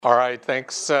All right,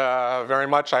 thanks very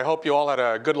much. I hope you all had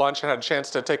a good lunch and had a chance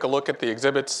to take a look at the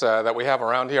exhibits that we have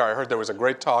around here. I heard there was a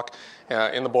great talk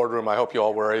in the boardroom. I hope you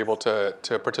all were able to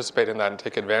participate in that and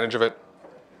take advantage of it.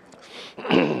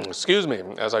 Excuse me,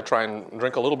 as I try and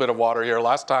drink a little bit of water here.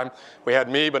 Last time we had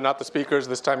me, but not the speakers.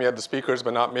 This time you had the speakers,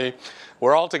 but not me.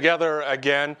 We're all together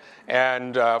again,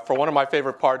 and for one of my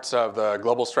favorite parts of the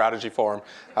Global Strategy Forum,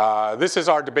 this is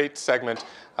our debate segment.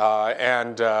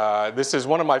 This is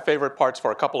one of my favorite parts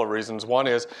for a couple of reasons. One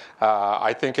is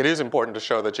I think it is important to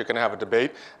show that you can have a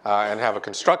debate and have a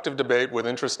constructive debate with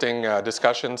interesting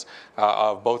discussions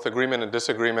of both agreement and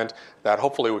disagreement that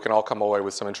hopefully we can all come away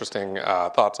with some interesting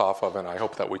thoughts off of, and I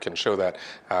hope that we can show that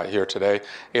here today.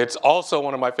 It's also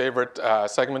one of my favorite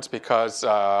segments because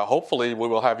hopefully we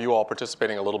will have you all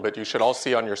participating a little bit. You should all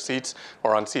see on your seats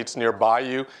or on seats nearby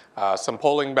you some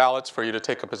polling ballots for you to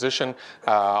take a position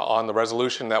on the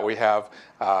resolution that we have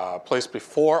placed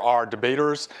before our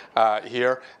debaters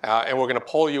here. And we're going to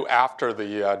poll you after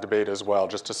the debate as well,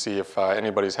 just to see if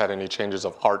anybody's had any changes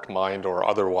of heart, mind, or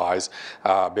otherwise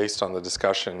based on the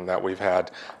discussion that we've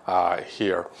had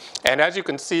here. And as you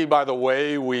can see by the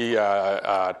way we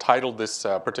titled this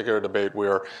particular debate,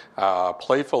 we're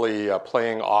playfully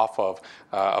playing off of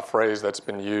a phrase that's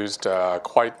been used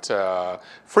quite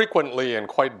frequently and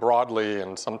quite broadly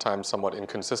and sometimes somewhat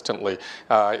inconsistently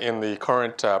in the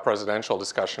current presidential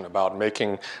discussion about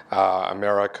making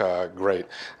America great.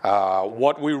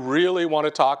 What we really want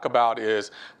to talk about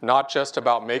is not just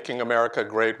about making America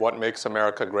great, what makes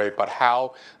America great, but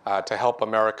how to help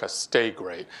America stay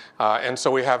great. And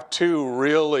so we have two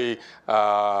really,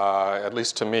 at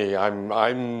least to me,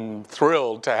 I'm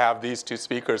thrilled to have these two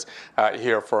speakers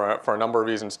here for a number of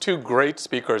reasons. Two great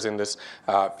speakers in this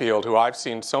field who I've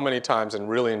seen so many times and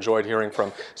really enjoyed hearing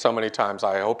from so many times.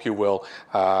 I hope you will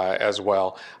as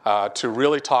well, to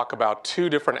really talk about two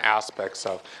different aspects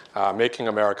of making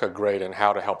America great and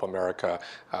how to help America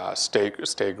stay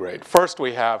great. First,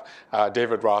 we have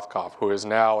David Rothkopf, who is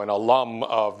now an alum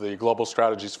of the Global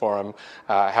Strategies Forum,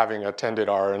 having attended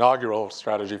our inaugural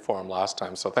strategy forum last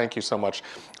time. So thank you so much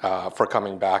for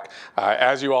coming back.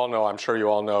 As you all know, I'm sure you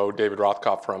all know David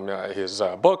Rothkopf from his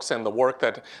books and the work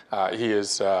that he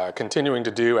is continuing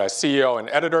to do as CEO and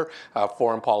editor of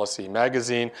Foreign Policy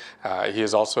magazine. He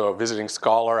is also a visiting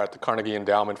scholar at the Carnegie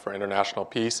Endowment for International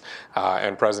Peace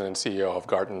and president and CEO of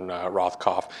Garton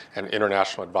Rothkopf, an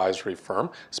international advisory firm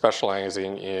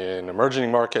specializing in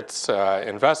emerging markets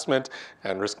investment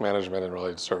and risk management and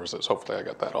related services. Hopefully I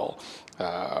got that all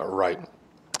right.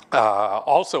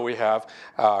 Also, we have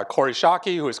Kori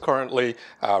Schake, who is currently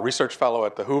research fellow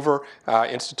at the Hoover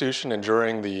Institution, and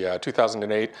during the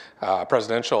 2008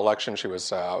 presidential election, she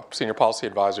was senior policy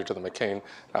advisor to the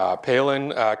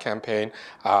McCain-Palin campaign,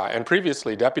 and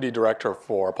previously deputy director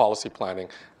for policy planning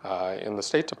in the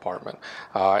State Department.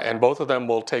 And both of them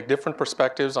will take different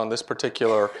perspectives on this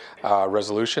particular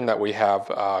resolution that we have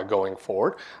going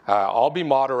forward. I'll be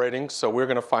moderating, so we're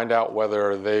going to find out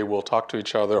whether they will talk to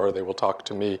each other or they will talk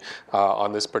to me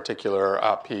on this particular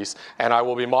piece. And I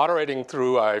will be moderating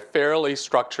through a fairly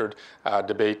structured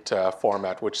debate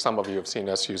format, which some of you have seen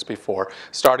us use before,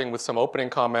 starting with some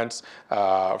opening comments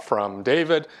from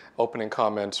David, opening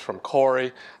comments from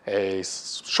Kori, a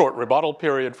short rebuttal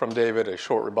period from David, a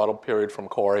short rebuttal period from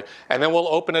Kori, and then we'll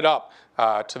open it up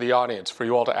to the audience for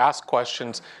you all to ask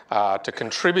questions, to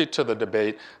contribute to the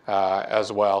debate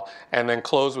as well, and then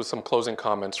close with some closing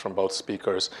comments from both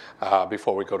speakers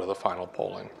before we go to the final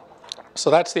polling. So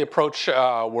that's the approach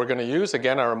we're going to use.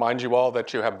 Again, I remind you all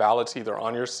that you have ballots either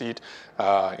on your seat,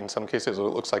 in some cases it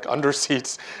looks like under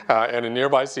seats, and in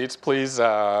nearby seats. Please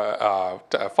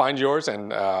find yours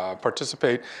and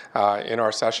participate in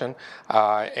our session.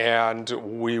 And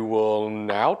we will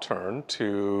now turn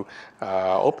to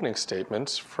opening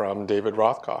statements from David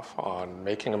Rothkopf on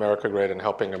making America great and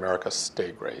helping America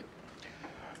stay great.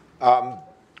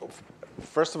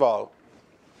 First of all,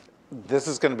 this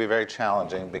is going to be very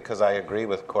challenging because I agree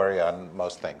with Kori on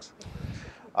most things.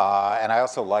 And I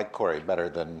also like Kori better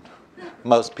than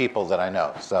most people that I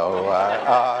know. So,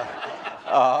 well,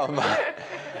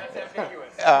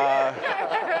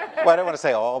 I don't want to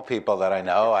say all people that I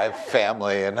know. I have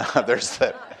family and others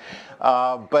that,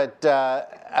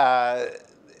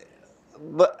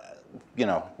 you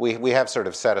know, we have sort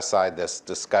of set aside this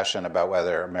discussion about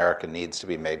whether America needs to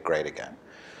be made great again.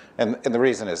 And the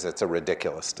reason is it's a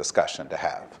ridiculous discussion to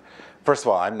have. First of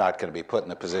all, I'm not going to be put in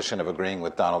the position of agreeing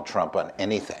with Donald Trump on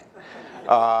anything.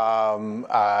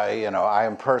 I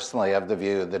am personally of the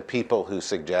view that people who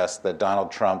suggest that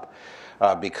Donald Trump,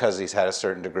 because he's had a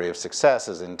certain degree of success,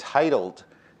 is entitled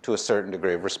to a certain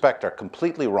degree of respect are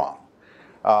completely wrong.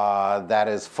 that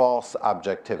is false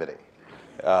objectivity.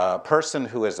 A person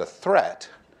who is a threat,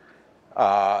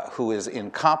 who is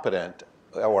incompetent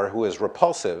or who is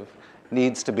repulsive,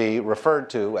 needs to be referred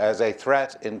to as a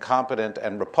threat, incompetent,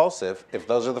 and repulsive if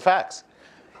those are the facts.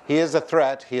 He is a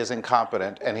threat, he is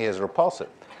incompetent, and he is repulsive.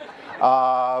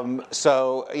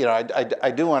 So,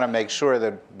 I do want to make sure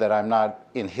that I'm not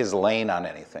in his lane on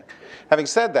anything. Having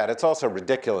said that, it's also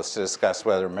ridiculous to discuss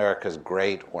whether America is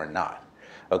great or not.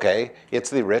 Okay? It's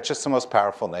the richest and most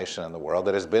powerful nation in the world.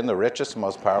 It has been the richest and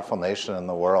most powerful nation in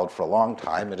the world for a long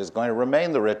time. It is going to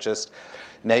remain the richest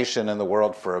nation in the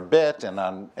world for a bit,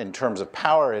 and in terms of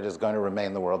power, it is going to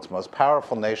remain the world's most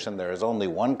powerful nation. There is only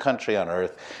one country on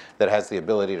Earth that has the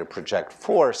ability to project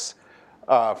force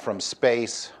from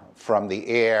space, from the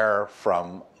air,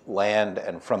 from land,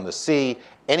 and from the sea,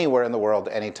 anywhere in the world,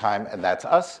 anytime, and that's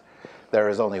us. There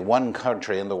is only one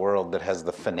country in the world that has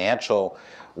the financial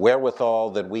wherewithal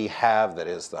that we have, that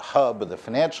is the hub of the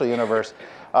financial universe.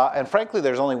 And frankly,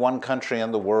 there's only one country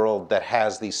in the world that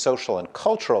has the social and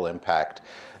cultural impact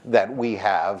that we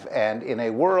have. And in a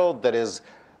world that is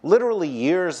literally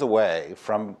years away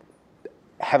from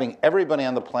having everybody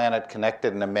on the planet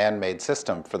connected in a man-made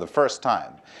system for the first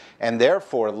time, and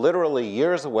therefore literally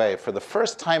years away for the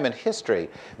first time in history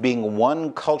being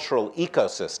one cultural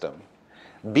ecosystem,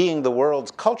 being the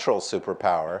world's cultural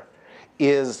superpower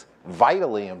is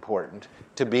vitally important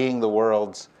to being the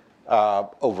world's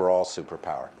overall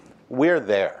superpower. We're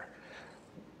there.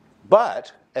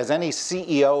 But, as any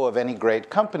CEO of any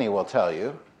great company will tell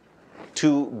you,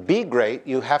 to be great,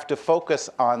 you have to focus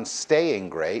on staying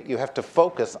great. You have to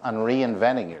focus on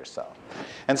reinventing yourself.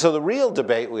 And so the real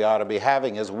debate we ought to be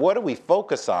having is, what do we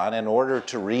focus on in order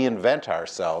to reinvent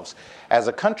ourselves as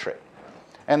a country?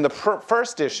 And the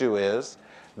first issue is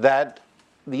that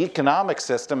the economic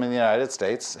system in the United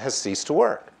States has ceased to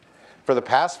work. For the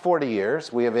past 40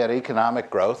 years, we have had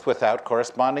economic growth without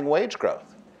corresponding wage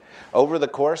growth. Over the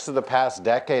course of the past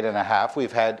decade and a half,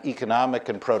 we've had economic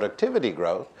and productivity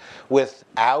growth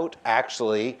without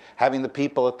actually having the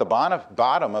people at the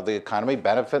bottom of the economy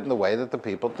benefit in the way that the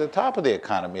people at the top of the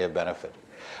economy have benefited.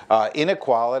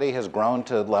 Inequality has grown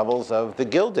to levels of the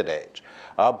Gilded Age.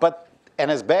 And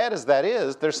as bad as that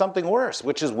is, there's something worse,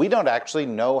 which is we don't actually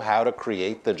know how to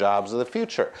create the jobs of the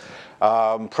future.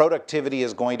 Productivity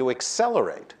is going to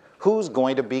accelerate. Who's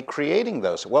going to be creating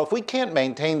those? Well, if we can't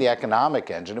maintain the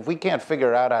economic engine, if we can't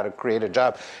figure out how to create a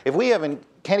job, if we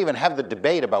can't even have the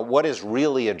debate about what is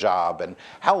really a job and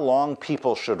how long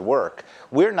people should work,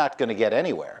 we're not going to get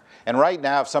anywhere. And right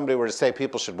now, if somebody were to say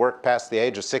people should work past the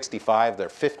age of 65, there are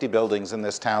 50 buildings in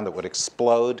this town that would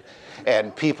explode,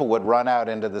 and people would run out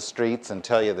into the streets and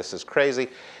tell you this is crazy.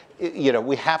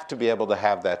 We have to be able to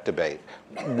have that debate.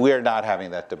 We're not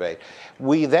having that debate.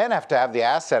 We then have to have the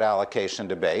asset allocation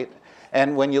debate.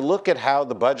 And when you look at how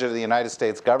the budget of the United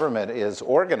States government is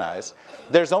organized,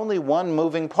 there's only one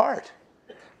moving part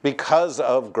because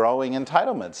of growing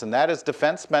entitlements, and that is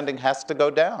defense spending has to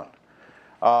go down.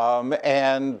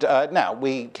 Now,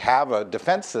 we have a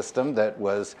defense system that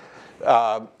was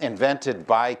invented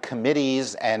by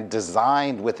committees and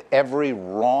designed with every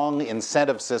wrong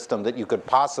incentive system that you could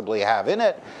possibly have in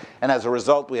it. And as a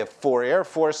result, we have 4 air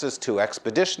forces, 2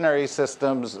 expeditionary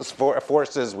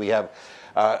forces. We have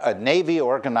a Navy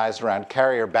organized around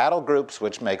carrier battle groups,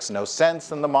 which makes no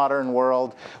sense in the modern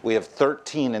world. We have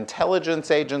 13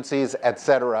 intelligence agencies, et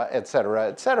cetera, et cetera,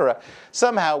 et cetera.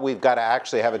 Somehow we've got to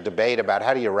actually have a debate about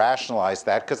how do you rationalize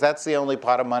that, because that's the only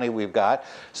pot of money we've got,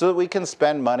 so that we can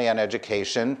spend money on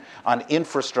education, on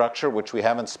infrastructure, which we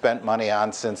haven't spent money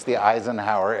on since the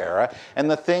Eisenhower era,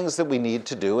 and the things that we need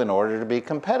to do in order to be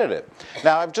competitive.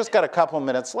 Now, I've just got a couple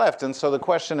minutes left, and so the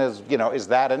question is, is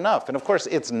that enough? And of course,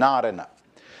 it's not enough.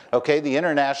 Okay, the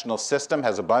international system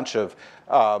has a bunch of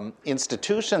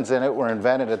institutions in it were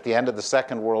invented at the end of the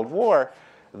Second World War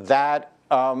that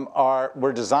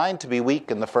were designed to be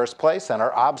weak in the first place and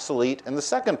are obsolete in the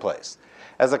second place.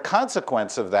 As a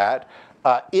consequence of that,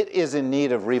 it is in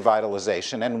need of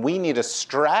revitalization, and we need a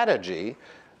strategy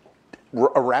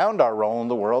around our role in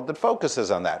the world that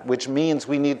focuses on that, which means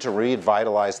we need to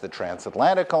revitalize the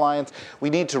transatlantic alliance. We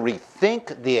need to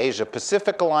rethink the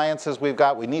Asia-Pacific alliances we've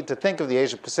got. We need to think of the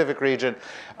Asia-Pacific region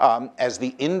as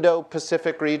the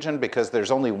Indo-Pacific region, because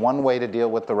there's only one way to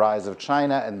deal with the rise of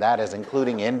China, and that is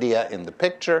including India in the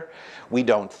picture. We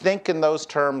don't think in those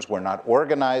terms. We're not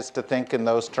organized to think in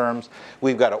those terms.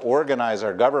 We've got to organize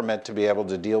our government to be able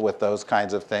to deal with those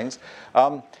kinds of things.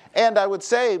 And I would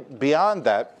say beyond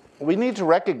that, we need to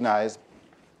recognize,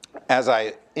 as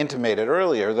I intimated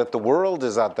earlier, that the world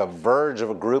is at the verge of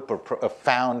a group of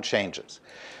profound changes.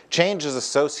 Changes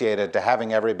associated to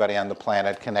having everybody on the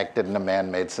planet connected in a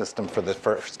man-made system for the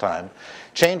first time.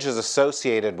 Changes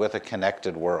associated with a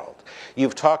connected world.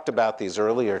 You've talked about these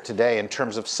earlier today in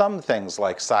terms of some things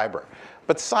like cyber,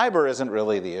 but cyber isn't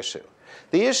really the issue.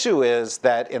 The issue is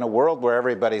that in a world where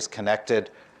everybody's connected,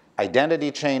 identity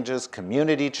changes,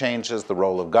 community changes, the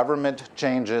role of government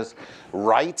changes,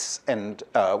 rights and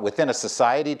within a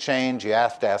society change. You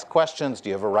have to ask questions. Do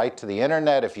you have a right to the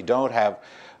internet? If you don't have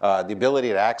the ability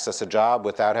to access a job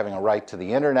without having a right to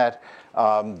the internet,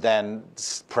 then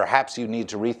perhaps you need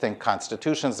to rethink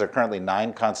constitutions. There are currently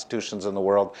 9 constitutions in the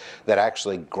world that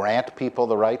actually grant people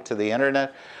the right to the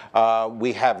internet.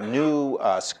 We have new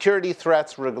security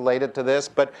threats related to this,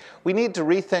 but we need to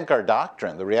rethink our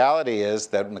doctrine. The reality is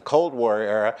that in the Cold War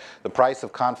era, the price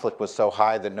of conflict was so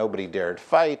high that nobody dared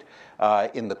fight.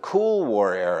 In the Cool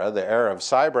War era, the era of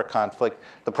cyber conflict,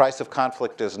 the price of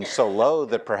conflict isn't so low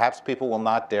that perhaps people will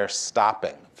not dare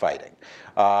stopping fighting.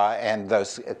 And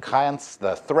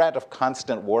the threat of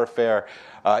constant warfare,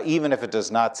 even if it does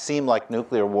not seem like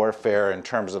nuclear warfare in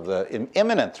terms of the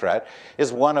imminent threat,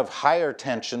 is one of higher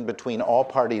tension between all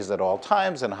parties at all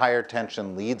times, and higher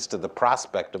tension leads to the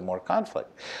prospect of more conflict.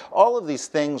 All of these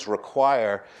things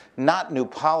require not new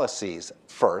policies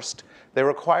first. They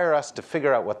require us to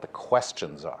figure out what the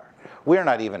questions are. We're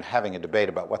not even having a debate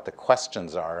about what the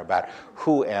questions are about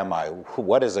who am I,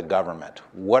 what is a government,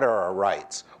 what are our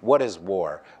rights, what is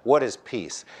war, what is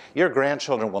peace. Your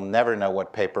grandchildren will never know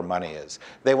what paper money is.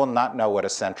 They will not know what a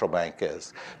central bank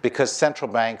is, because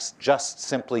central banks just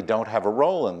simply don't have a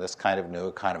role in this kind of new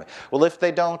economy. Well, if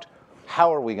they don't,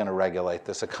 how are we going to regulate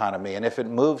this economy? And if it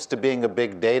moves to being a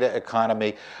big data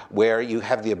economy where you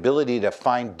have the ability to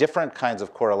find different kinds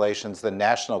of correlations than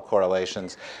national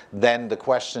correlations, then the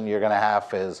question you're going to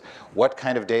have is, what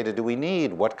kind of data do we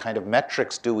need? What kind of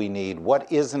metrics do we need?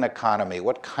 What is an economy?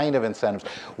 What kind of incentives?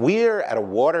 We're at a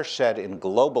watershed in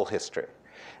global history.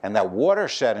 And that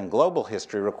watershed in global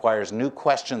history requires new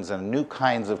questions and new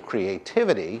kinds of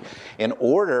creativity in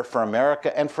order for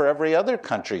America and for every other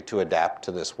country to adapt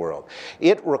to this world.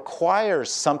 It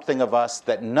requires something of us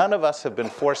that none of us have been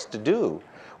forced to do,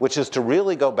 which is to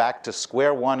really go back to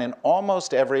square one in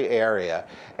almost every area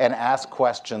and ask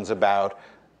questions about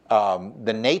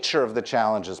the nature of the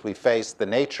challenges we face, the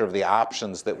nature of the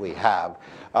options that we have,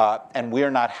 and we're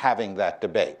not having that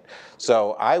debate.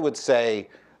 So I would say,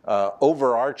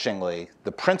 overarchingly,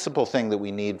 the principal thing that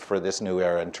we need for this new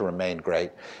era and to remain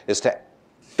great is to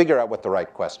figure out what the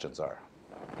right questions are.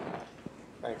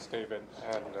 Thanks, David.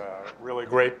 And really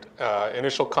great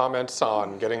initial comments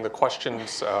on getting the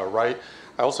questions right.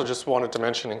 I also just wanted to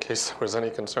mention, in case there was any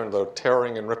concern, the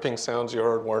tearing and ripping sounds you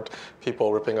heard weren't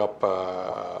people ripping up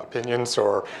opinions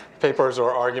or papers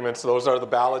or arguments. Those are the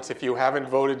ballots. If you haven't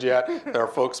voted yet, there are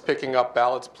folks picking up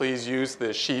ballots. Please use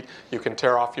the sheet. You can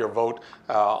tear off your vote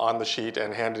on the sheet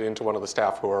and hand it in to one of the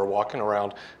staff who are walking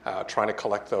around trying to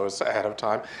collect those ahead of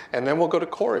time. And then we'll go to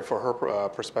Corey for her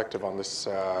perspective on this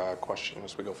question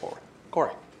as we go forward.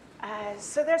 Corey.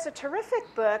 So there's a terrific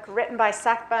book written by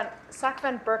Sackvan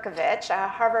Berkovich, a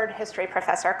Harvard history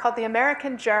professor, called The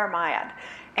American Jeremiad.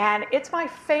 And it's my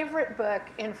favorite book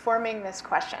informing this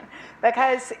question,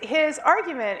 because his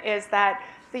argument is that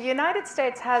the United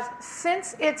States has,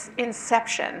 since its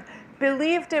inception,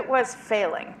 believed it was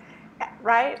failing,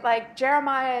 right? Like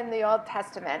Jeremiah in the Old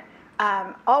Testament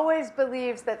always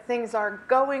believes that things are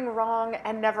going wrong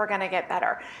and never going to get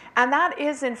better. And that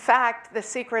is, in fact, the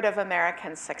secret of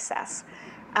American success.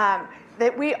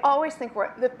 That we always think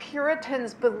the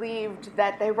Puritans believed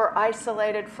that they were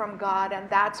isolated from God, and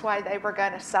that's why they were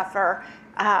going to suffer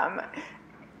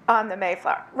on the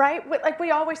Mayflower, right? Like we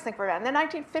always think we're bad. In the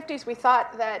 1950s, we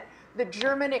thought that the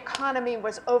German economy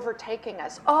was overtaking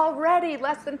us. Already,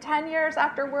 less than 10 years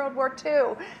after World War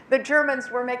II, the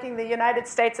Germans were making the United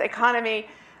States economy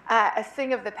a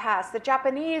thing of the past. The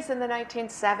Japanese in the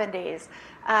 1970s,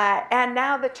 and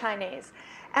now the Chinese.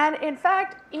 And in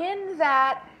fact, in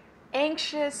that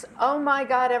anxious, oh my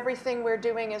God, everything we're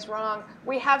doing is wrong,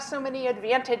 we have so many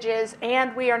advantages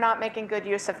and we are not making good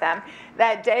use of them,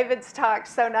 that David's talk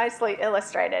so nicely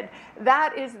illustrated.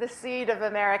 That is the seed of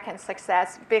American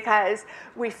success, because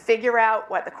we figure out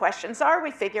what the questions are, we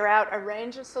figure out a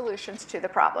range of solutions to the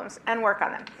problems and work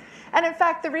on them. And in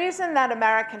fact, the reason that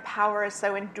American power is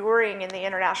so enduring in the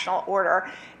international order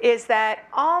is that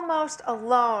almost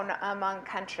alone among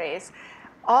countries,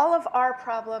 all of our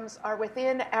problems are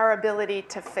within our ability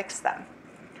to fix them.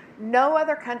 No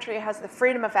other country has the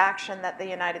freedom of action that the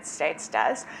United States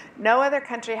does. No other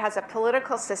country has a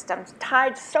political system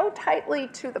tied so tightly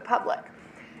to the public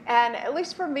And at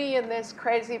least for me in this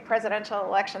crazy presidential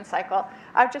election cycle,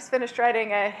 I've just finished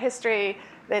writing a history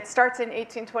that starts in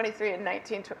 1823 and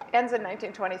ends in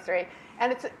 1923.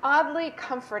 And it's oddly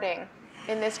comforting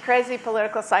in this crazy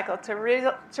political cycle to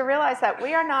realize that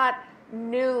we are not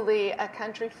newly a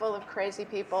country full of crazy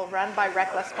people run by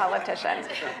reckless politicians.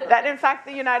 That in fact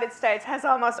the United States has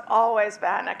almost always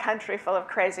been a country full of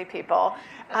crazy people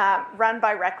run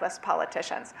by reckless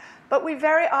politicians. But we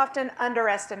very often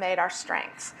underestimate our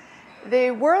strengths.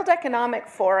 The World Economic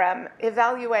Forum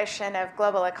evaluation of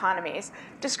global economies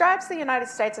describes the United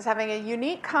States as having a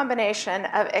unique combination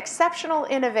of exceptional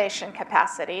innovation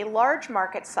capacity, large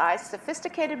market size,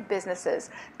 sophisticated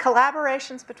businesses,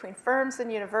 collaborations between firms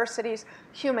and universities,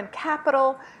 human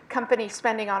capital, company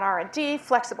spending on R&D,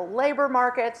 flexible labor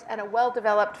markets, and a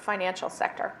well-developed financial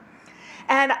sector.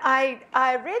 And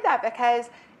I read that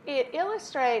because it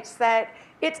illustrates that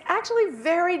it's actually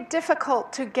very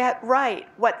difficult to get right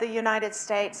what the United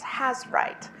States has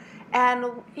right, and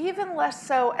even less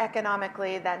so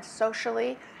economically than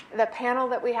socially. The panel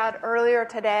that we had earlier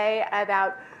today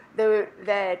about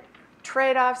the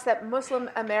trade-offs that Muslim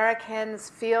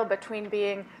Americans feel between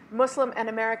being Muslim and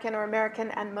American or American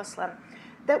and Muslim,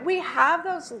 that we have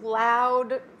those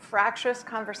loud, fractious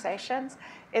conversations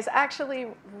is actually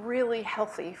really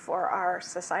healthy for our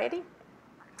society.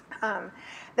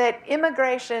 That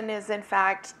immigration is, in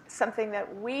fact, something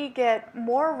that we get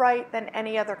more right than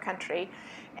any other country,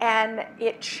 and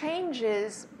it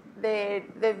changes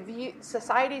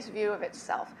society's view of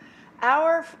itself.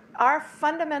 Our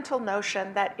fundamental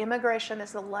notion that immigration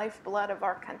is the lifeblood of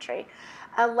our country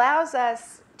allows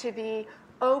us to be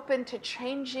open to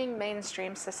changing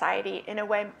mainstream society in a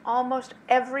way almost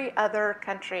every other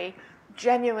country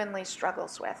genuinely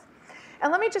struggles with.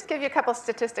 And let me just give you a couple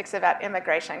statistics about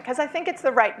immigration, because I think it's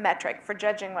the right metric for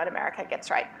judging what America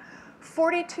gets right.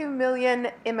 42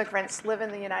 million immigrants live in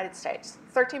the United States,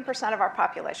 13% of our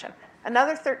population.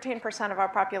 Another 13% of our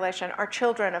population are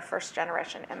children of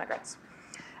first-generation immigrants.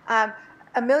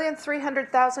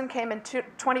 1,300,000 came in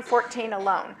 2014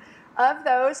 alone. Of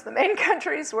those, the main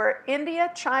countries were India,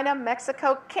 China,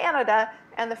 Mexico, Canada,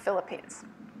 and the Philippines.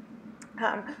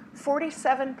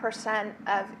 47%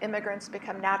 of immigrants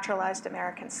become naturalized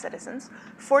American citizens.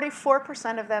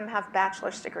 44% of them have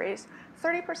bachelor's degrees.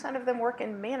 30% of them work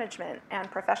in management and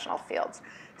professional fields.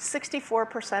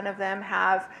 64% of them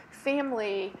have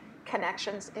family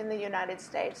connections in the United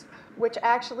States, which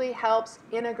actually helps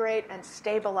integrate and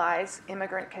stabilize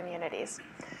immigrant communities.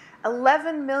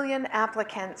 11 million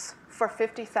applicants for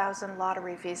 50,000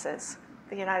 lottery visas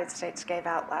the United States gave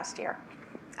out last year.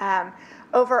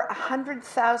 Over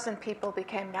 100,000 people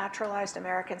became naturalized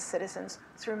American citizens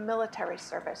through military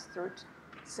service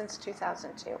since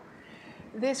 2002.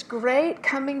 This great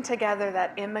coming together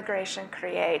that immigration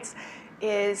creates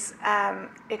is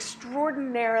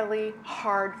extraordinarily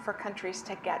hard for countries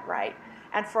to get right.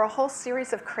 And for a whole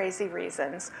series of crazy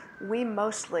reasons, we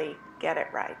mostly get it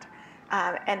right.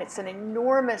 And it's an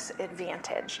enormous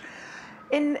advantage.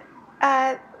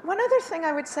 One other thing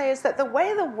I would say is that the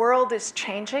way the world is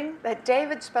changing, that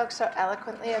David spoke so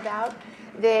eloquently about,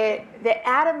 the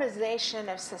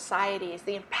atomization of societies,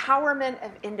 the empowerment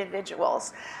of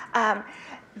individuals,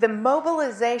 the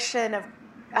mobilization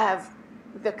of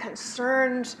the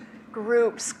concerned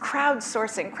groups,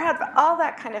 crowdsourcing, all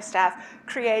that kind of stuff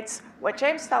creates what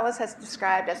James Fallows has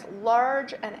described as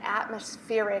large and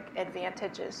atmospheric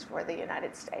advantages for the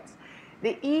United States.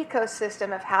 The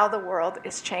ecosystem of how the world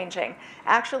is changing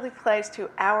actually plays to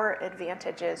our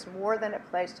advantages more than it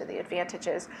plays to the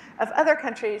advantages of other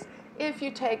countries if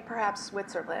you take perhaps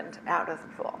Switzerland out of the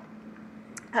pool.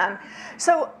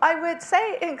 So I would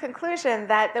say in conclusion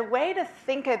that the way to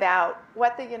think about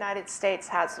what the United States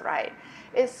has right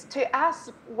is to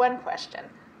ask one question,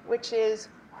 which is,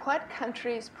 what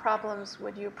country's problems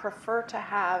would you prefer to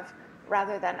have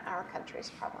rather than our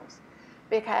country's problems?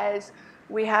 Because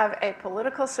we have a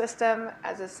political system,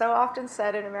 as is so often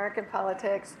said in American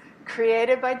politics,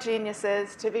 created by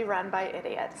geniuses to be run by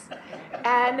idiots.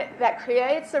 And that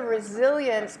creates a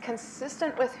resilience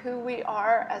consistent with who we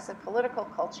are as a political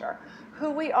culture,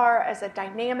 who we are as a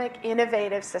dynamic,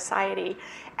 innovative society,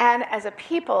 and as a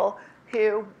people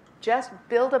who just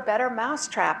build a better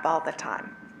mousetrap all the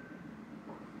time.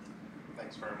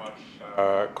 Thanks very much,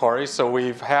 Cory. So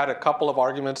we've had a couple of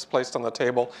arguments placed on the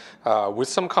table with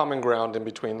some common ground in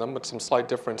between them, but some slight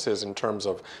differences in terms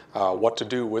of what to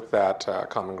do with that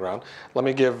common ground. Let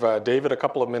me give David a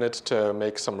couple of minutes to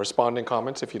make some responding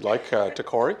comments, if you'd like, to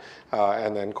Cory,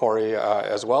 and then Cory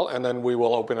as well, and then we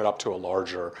will open it up to a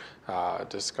larger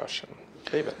discussion.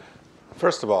 David.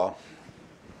 First of all,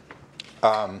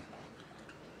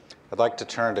 I'd like to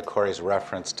turn to Corey's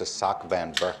reference to Sack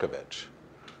van Berkowitz,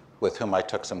 with whom I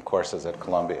took some courses at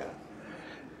Columbia.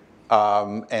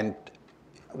 And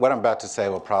what I'm about to say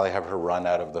will probably have her run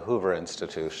out of the Hoover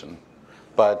Institution.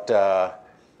 But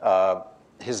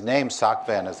his name, Sack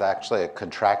van, is actually a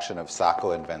contraction of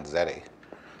Sacco and Vanzetti.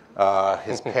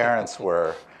 His parents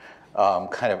were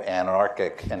kind of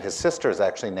anarchic, and his sister is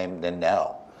actually named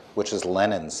Ninel, which is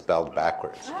Lenin spelled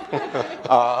backwards. So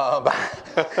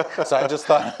I just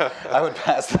thought I would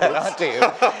pass that on to you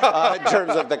in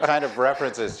terms of the kind of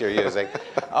references you're using. Makes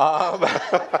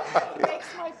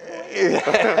my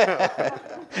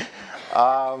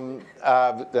point.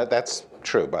 That's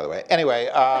true, by the way. Anyway,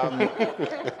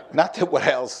 not that what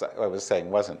else I was saying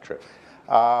wasn't true.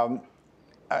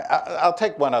 I'll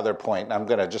take one other point, and I'm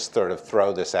going to just sort of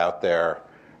throw this out there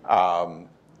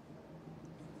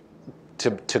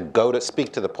to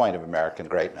speak to the point of American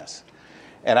greatness.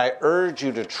 And I urge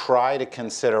you to try to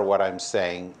consider what I'm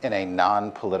saying in a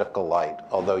non-political light,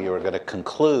 although you are going to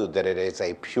conclude that it is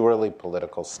a purely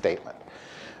political statement.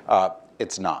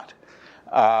 It's not.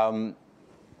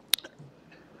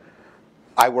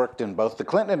 I worked in both the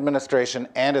Clinton administration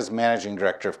and as managing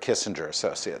director of Kissinger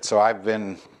Associates, so I've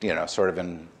been, sort of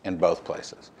in both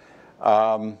places.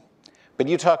 But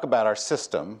you talk about our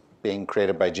system being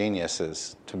created by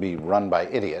geniuses to be run by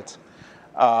idiots.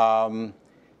 And,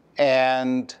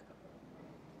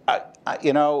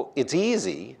 it's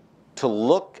easy to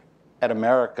look at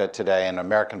America today and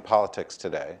American politics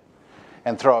today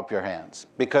and throw up your hands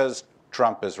because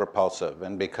Trump is repulsive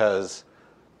and because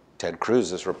Ted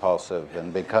Cruz is repulsive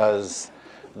and because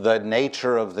the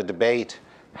nature of the debate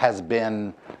has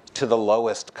been to the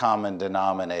lowest common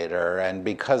denominator and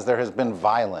because there has been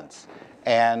violence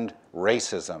and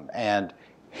racism and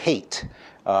hate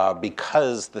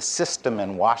because the system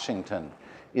in Washington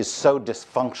is so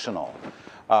dysfunctional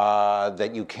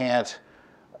that you can't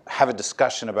have a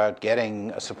discussion about getting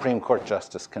a Supreme Court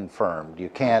justice confirmed. You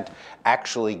can't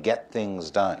actually get things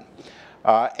done.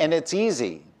 And it's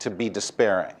easy to be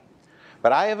despairing.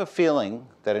 But I have a feeling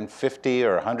that in 50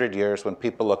 or 100 years, when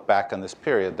people look back on this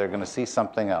period, they're going to see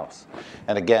something else.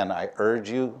 And again, I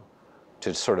urge you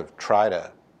to sort of try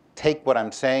to take what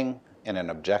I'm saying in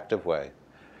an objective way.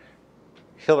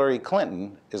 Hillary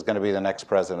Clinton is going to be the next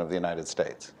president of the United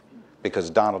States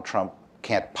because Donald Trump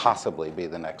can't possibly be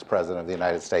the next president of the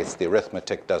United States. The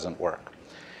arithmetic doesn't work.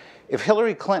 If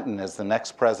Hillary Clinton is the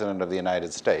next president of the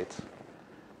United States,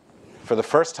 for the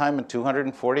first time in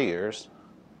 240 years,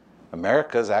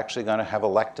 America is actually going to have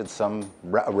elected some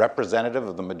representative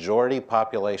of the majority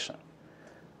population.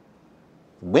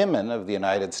 Women of the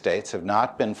United States have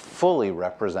not been fully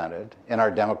represented in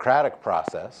our democratic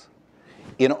process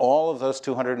in all of those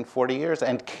 240 years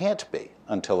and can't be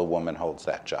until a woman holds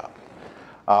that job.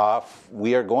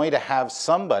 We are going to have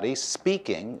somebody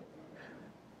speaking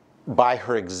by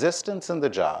her existence in the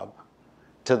job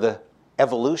to the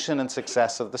evolution and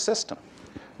success of the system.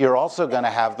 You're also going to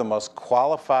have the most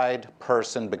qualified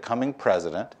person becoming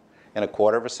president in a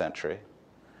quarter of a century,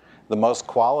 the most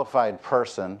qualified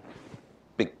person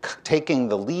taking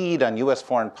the lead on US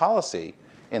foreign policy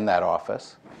in that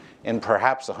office in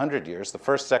perhaps 100 years, the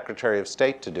first Secretary of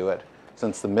State to do it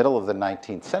since the middle of the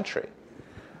 19th century.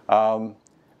 Now,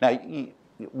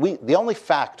 the only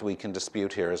fact we can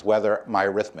dispute here is whether my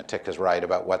arithmetic is right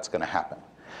about what's going to happen.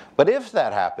 But if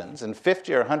that happens, in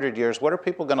 50 or 100 years, what are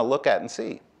people going to look at and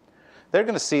see? They're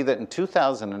going to see that in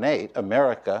 2008,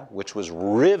 America, which was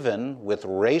riven with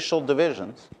racial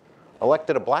divisions,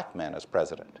 elected a black man as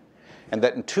president. And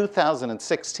that in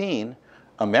 2016,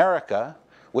 America,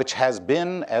 which has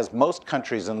been, as most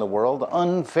countries in the world,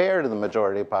 unfair to the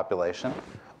majority population,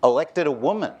 elected a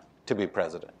woman to be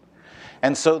president.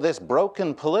 And so this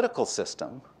broken political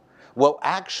system will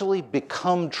actually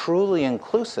become truly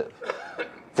inclusive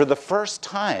for the first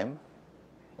time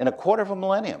in a quarter of a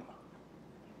millennium.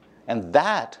 And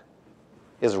that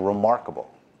is remarkable.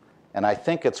 And I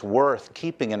think it's worth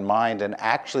keeping in mind and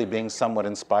actually being somewhat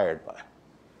inspired by.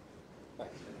 Okay,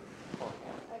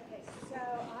 so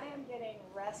I am getting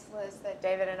restless that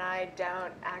David and I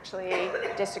don't actually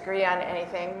disagree on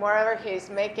anything. Moreover, he's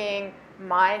making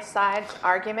my side's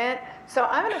argument. So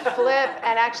I'm going to flip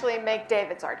and actually make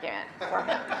David's argument for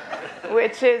him,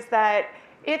 which is that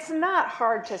it's not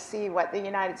hard to see what the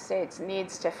United States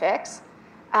needs to fix,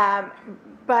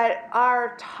 but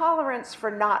our tolerance for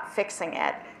not fixing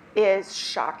it is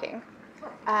shocking.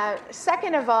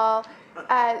 Second of all,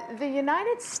 the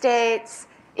United States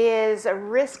is a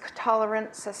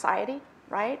risk-tolerant society,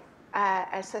 right?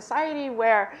 A society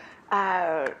where,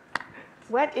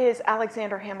 what is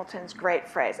Alexander Hamilton's great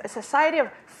phrase? A society of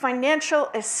financial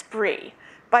esprit.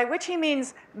 by which he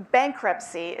means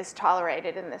bankruptcy is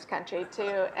tolerated in this country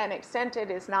to an extent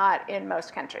it is not in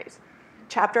most countries.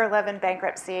 Chapter 11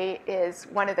 bankruptcy is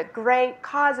one of the great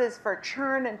causes for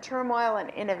churn and turmoil and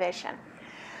innovation.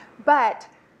 But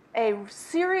a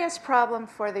serious problem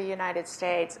for the United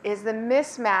States is the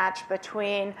mismatch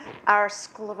between our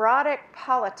sclerotic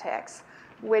politics,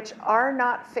 which are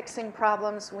not fixing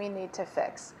problems we need to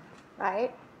fix,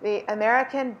 right? The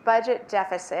American budget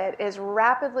deficit is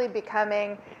rapidly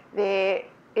becoming the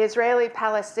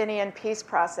Israeli-Palestinian peace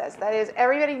process. That is,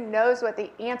 everybody knows what the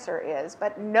answer is,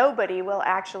 but nobody will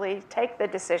actually take the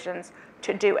decisions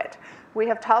to do it. We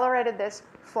have tolerated this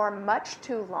for much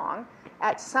too long.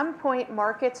 At some point,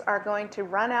 markets are going to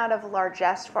run out of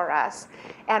largesse for us.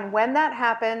 And when that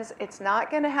happens, it's not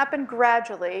going to happen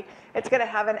gradually. It's going to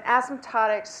have an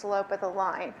asymptotic slope of the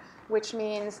line, which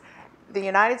means the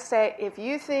United States, if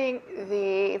you think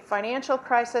the financial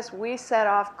crisis we set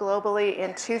off globally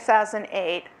in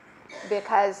 2008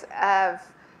 because of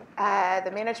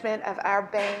the management of our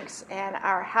banks and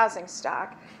our housing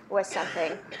stock was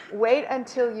something, wait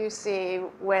until you see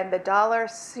when the dollar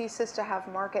ceases to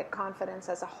have market confidence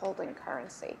as a holding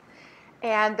currency.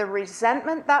 And the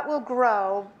resentment that will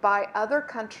grow by other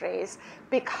countries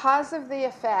because of the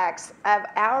effects of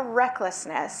our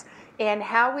recklessness in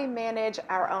how we manage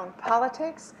our own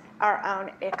politics, our own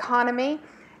economy,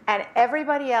 and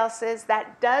everybody else's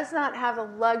that does not have the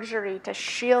luxury to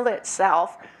shield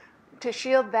itself, to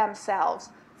shield themselves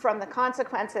from the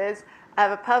consequences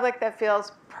of a public that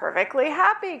feels perfectly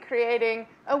happy creating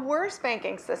a worse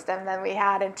banking system than we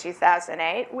had in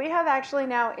 2008. We have actually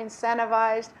now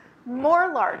incentivized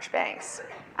more large banks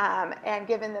and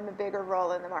given them a bigger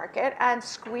role in the market and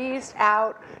squeezed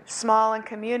out small and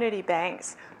community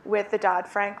banks with the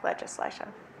Dodd-Frank legislation.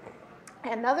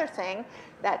 Another thing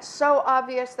that's so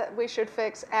obvious that we should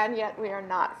fix and yet we are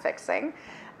not fixing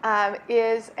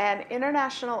is an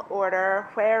international order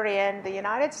wherein the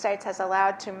United States has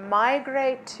allowed to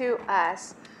migrate to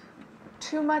us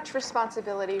too much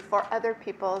responsibility for other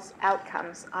people's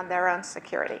outcomes on their own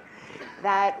security.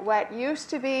 That what used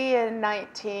to be in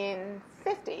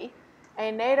 1950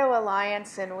 a NATO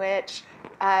alliance in which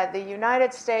the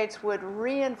United States would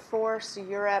reinforce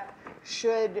Europe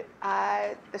should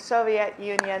the Soviet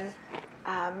Union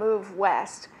move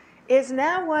west, is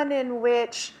now one in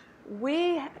which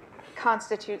we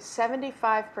constitute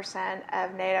 75%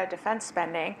 of NATO defense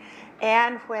spending.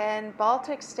 And when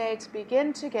Baltic states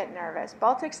begin to get nervous,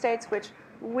 Baltic states which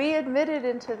we admitted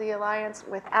into the alliance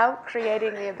without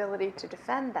creating the ability to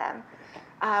defend them,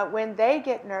 when they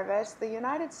get nervous, the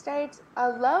United States,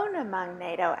 alone among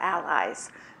NATO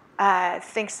allies,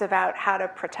 thinks about how to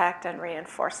protect and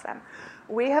reinforce them.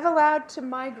 We have allowed to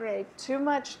migrate too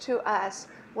much to us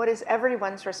what is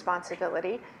everyone's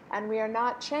responsibility, and we are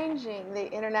not changing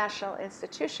the international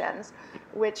institutions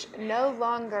which no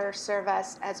longer serve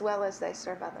us as well as they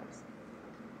serve others.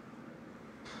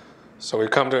 So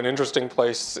we've come to an interesting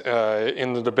place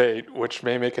in the debate, which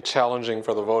may make it challenging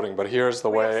for the voting, but here's the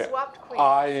way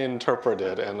I interpret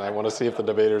it, and I want to see if the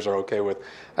debaters are okay with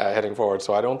heading forward.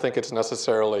 So I don't think it's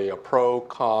necessarily a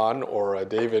pro-con or a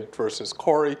David versus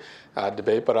Corey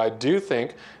debate, but I do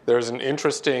think there's an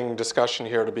interesting discussion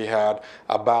here to be had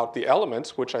about the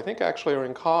elements, which I think actually are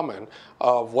in common,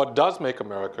 of what does make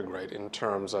America great in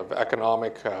terms of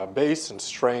economic base and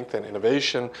strength and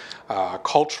innovation,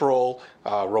 cultural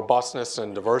robustness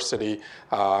and diversity,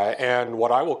 and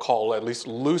what I will call, at least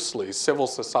loosely, civil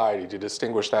society, to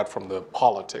distinguish that from the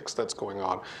politics that's going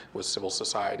on with civil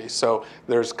society. So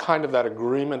there's kind of that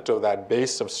agreement of that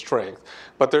base of strength,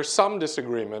 but there's some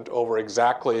disagreement over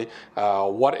exactly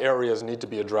what areas need to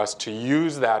be addressed to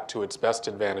use that to its best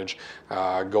advantage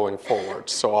going forward.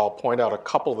 So I'll point out a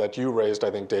couple that you raised,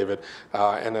 I think, David,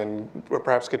 and then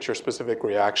perhaps get your specific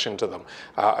reaction to them.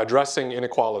 Addressing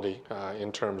inequality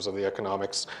in terms of the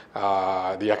economic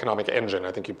engine,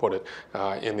 I think you put it,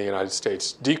 in the United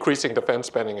States. Decreasing defense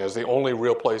spending as the only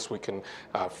real place we can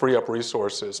free up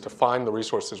resources to find the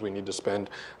resources we need to spend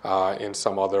in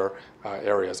some other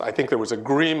areas. I think there was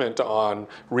agreement on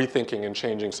rethinking and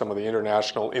changing some of the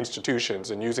international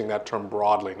institutions and using that term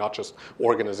broadly, not just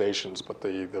organizations, but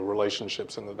the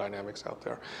relationships and the dynamics out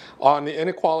there. On the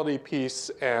inequality piece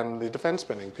and the defense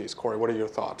spending piece, Corey, what are your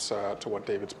thoughts to what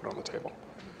David's put on the table?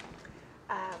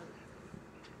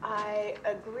 I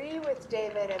agree with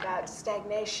David about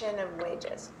stagnation of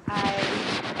wages. I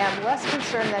am less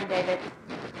concerned than David.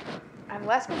 I'm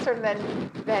less concerned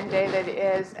than David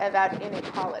is about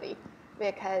inequality,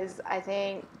 because I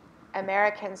think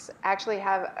Americans actually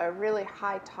have a really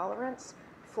high tolerance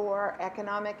for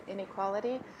economic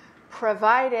inequality,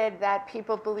 provided that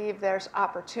people believe there's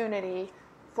opportunity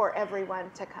for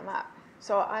everyone to come up.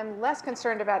 So I'm less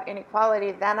concerned about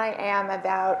inequality than I am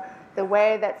about the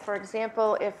way that, for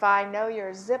example, if I know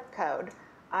your zip code,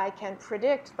 I can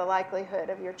predict the likelihood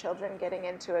of your children getting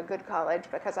into a good college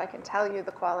because I can tell you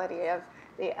the quality of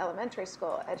the elementary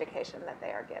school education that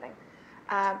they are getting.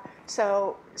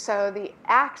 So the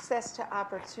access to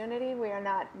opportunity, we are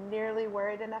not nearly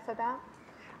worried enough about.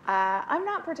 I'm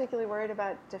not particularly worried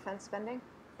about defense spending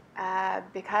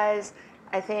because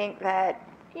I think that,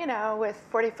 with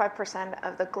 45%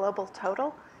 of the global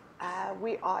total,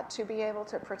 we ought to be able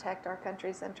to protect our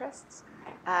country's interests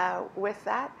with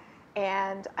that.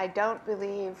 And I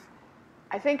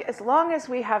think as long as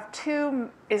we have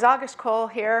is August Cole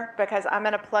here? Because I'm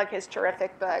going to plug his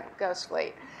terrific book, Ghost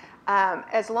Fleet.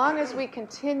 As long as we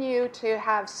continue to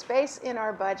have space in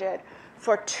our budget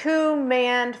for 2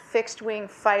 manned fixed-wing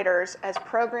fighters as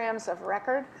programs of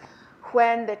record,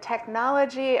 when the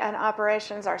technology and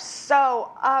operations are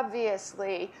so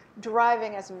obviously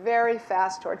driving us very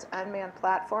fast towards unmanned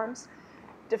platforms,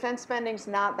 defense spending's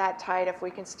not that tight if we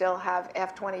can still have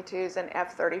F-22s and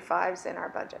F-35s in our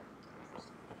budget.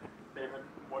 David,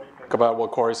 what do you think about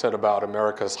what Corey said about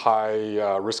America's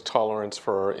high risk tolerance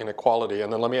for inequality?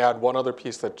 And then let me add one other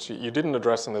piece that you didn't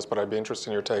address in this, but I'd be interested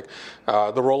in your take.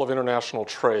 The role of international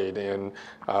trade in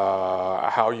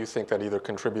how you think that either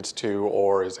contributes to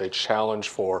or is a challenge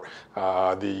for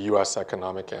the U.S.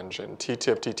 economic engine.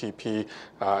 TTIP, TTP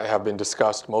have been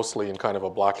discussed mostly in kind of a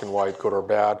black and white, good or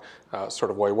bad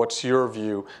sort of way. What's your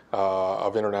view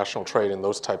of international trade and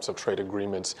those types of trade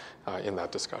agreements in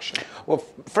that discussion? Well,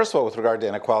 first of all, with regard to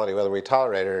inequality, whether we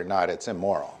tolerate it or not, it's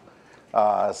immoral.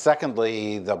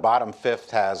 Secondly, the bottom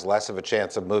fifth has less of a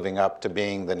chance of moving up to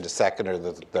being the second or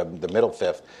the middle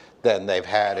fifth than they've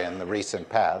had in the recent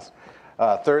past.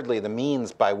 Thirdly, the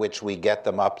means by which we get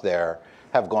them up there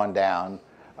have gone down.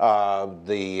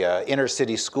 The inner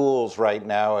city schools right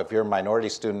now, if you're a minority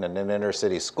student in an inner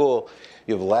city school,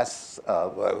 you have less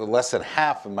than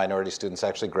half of minority students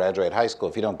actually graduate high school.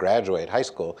 If you don't graduate high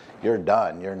school, you're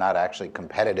done. You're not actually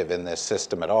competitive in this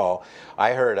system at all.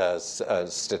 I heard a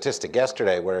statistic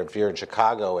yesterday where if you're in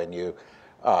Chicago and you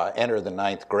enter the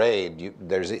 9th grade,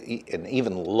 there's an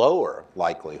even lower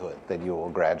likelihood that you will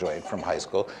graduate from high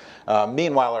school.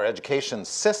 Meanwhile, our education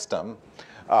system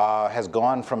has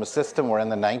gone from a system where in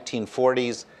the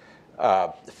 1940s,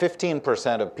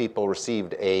 15% of people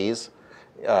received A's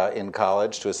in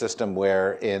college to a system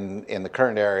where in the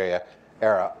current era,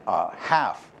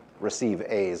 half receive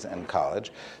A's in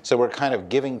college. So we're kind of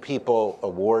giving people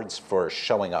awards for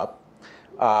showing up.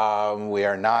 We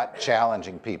are not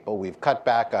challenging people. We've cut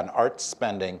back on arts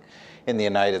spending in the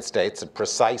United States at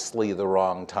precisely the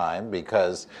wrong time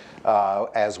because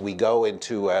as we go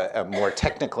into a more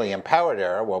technically empowered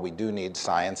era, while we do need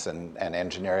science and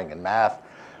engineering and math,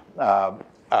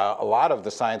 a lot of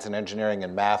the science and engineering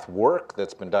and math work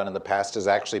that's been done in the past is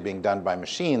actually being done by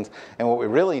machines. And what we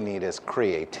really need is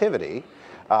creativity.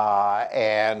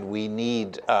 And we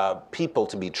need people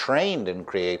to be trained in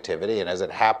creativity. And as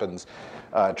it happens,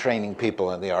 training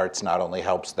people in the arts not only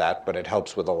helps that, but it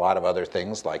helps with a lot of other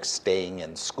things like staying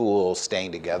in school,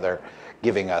 staying together,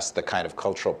 giving us the kind of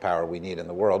cultural power we need in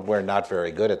the world. We're not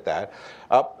very good at that.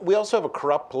 We also have a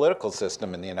corrupt political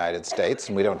system in the United States,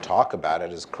 and we don't talk about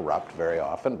it as corrupt very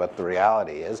often, but the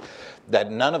reality is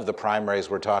that none of the primaries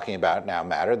we're talking about now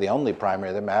matter. The only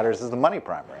primary that matters is the money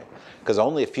primary, because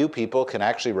only a few people can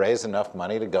actually raise enough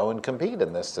money to go and compete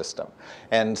in this system.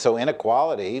 And so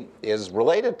inequality is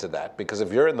related to that, because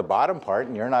if you're in the bottom part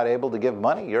and you're not able to give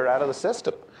money, you're out of the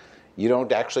system. You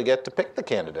don't actually get to pick the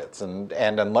candidates. And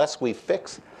unless we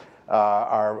fix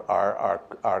our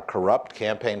corrupt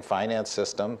campaign finance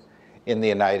system in the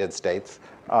United States,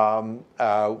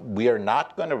 we are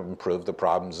not going to improve the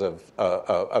problems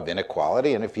of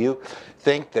inequality. And if you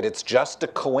think that it's just a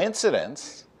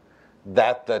coincidence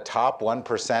that the top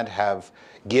 1% have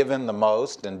given the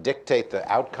most and dictate the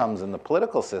outcomes in the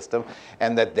political system,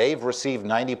 and that they've received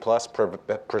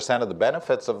 90+% of the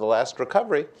benefits of the last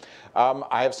recovery,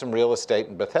 I have some real estate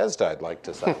in Bethesda I'd like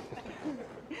to sell.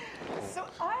 So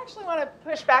I actually want to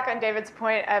push back on David's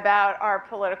point about our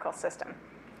political system.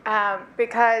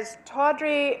 Because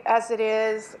tawdry as it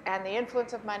is, and the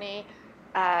influence of money,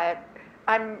 I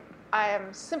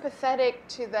am sympathetic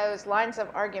to those lines of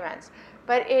arguments.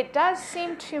 But it does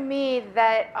seem to me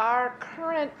that our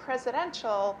current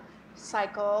presidential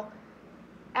cycle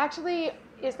actually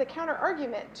is the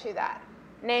counter-argument to that.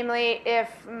 Namely, if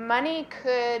money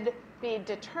could be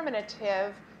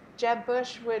determinative, Jeb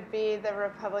Bush would be the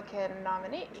Republican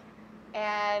nominee.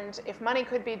 And if money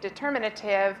could be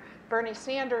determinative, Bernie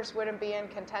Sanders wouldn't be in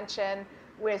contention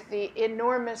with the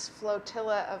enormous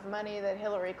flotilla of money that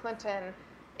Hillary Clinton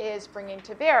is bringing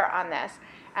to bear on this.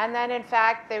 And then, in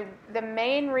fact, the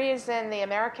main reason the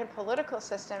American political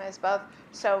system is both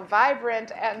so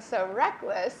vibrant and so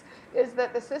reckless is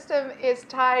that the system is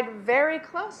tied very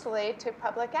closely to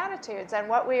public attitudes. And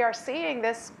what we are seeing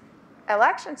this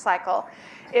election cycle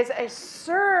is a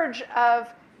surge of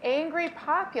angry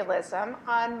populism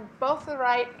on both the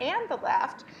right and the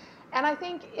left. And I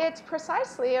think it's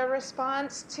precisely a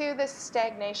response to the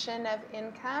stagnation of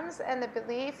incomes and the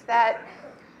belief that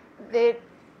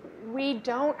we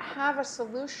don't have a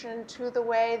solution to the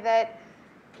way that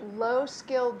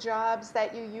low-skilled jobs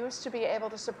that you used to be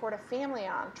able to support a family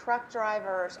on, truck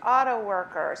drivers, auto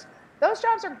workers, those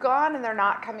jobs are gone and they're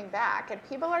not coming back. And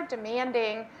people are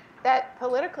demanding that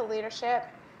political leadership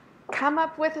come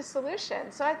up with a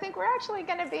solution. So I think we're actually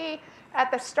going to be at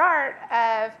the start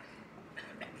of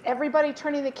everybody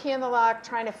turning the key in the lock,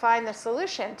 trying to find the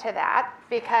solution to that,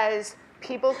 because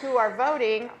people who are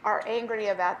voting are angry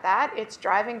about that. It's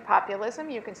driving populism.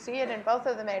 You can see it in both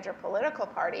of the major political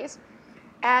parties.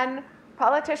 And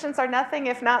politicians are nothing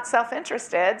if not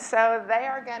self-interested, so they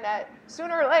are going to,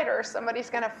 sooner or later,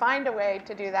 somebody's going to find a way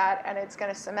to do that, and it's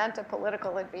going to cement a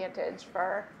political advantage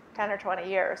for 10 or 20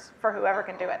 years for whoever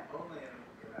can do it.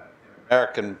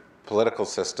 American political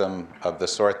system of the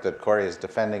sort that Kori is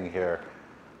defending here,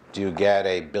 do you get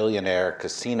a billionaire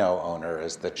casino owner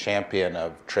as the champion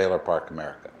of Trailer Park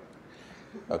America?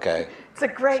 Okay. It's a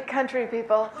great country,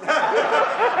 people. Let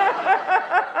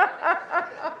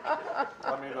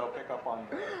me though pick up on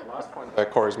the last point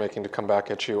that Kori's making to come back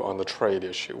at you on the trade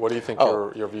issue. What do you think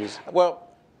your views? Well,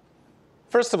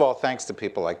 first of all, thanks to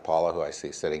people like Paula, who I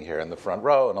see sitting here in the front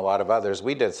row, and a lot of others,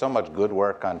 we did so much good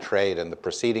work on trade in the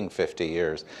preceding 50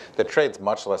 years that trade's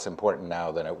much less important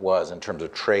now than it was in terms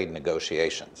of trade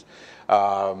negotiations,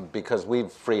 because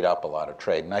we've freed up a lot of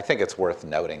trade, and I think it's worth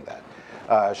noting that.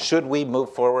 Should we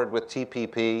move forward with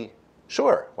TPP?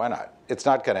 Sure, why not? It's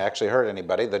not going to actually hurt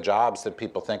anybody. The jobs that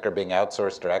people think are being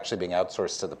outsourced are actually being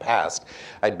outsourced to the past.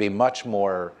 I'd be much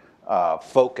more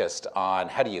focused on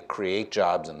how do you create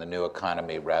jobs in the new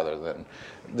economy rather than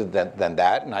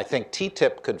that. And I think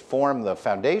TTIP could form the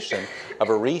foundation of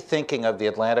a rethinking of the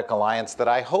Atlantic Alliance that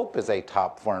I hope is a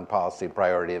top foreign policy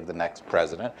priority of the next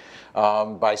president,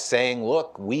 by saying,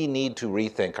 look, we need to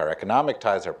rethink our economic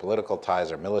ties, our political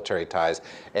ties, our military ties,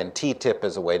 and TTIP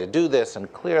is a way to do this. And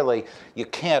clearly, you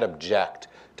can't object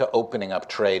to opening up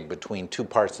trade between two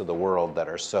parts of the world that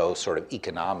are so sort of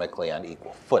economically on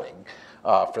equal footing.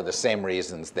 For the same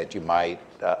reasons that you might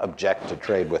object to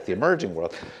trade with the emerging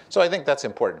world. So I think that's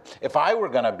important. If I were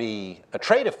going to be a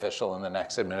trade official in the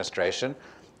next administration,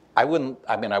 I would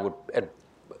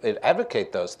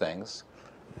advocate those things,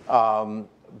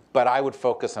 but I would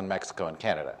focus on Mexico and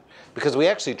Canada, because we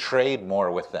actually trade more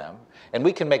with them, and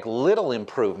we can make little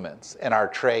improvements in our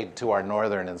trade to our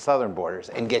northern and southern borders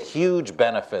and get huge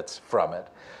benefits from it.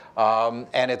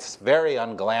 And it's very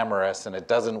unglamorous, and it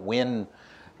doesn't win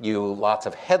you lots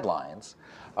of headlines.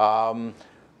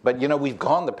 But we've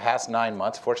gone the past 9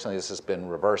 months, fortunately this has been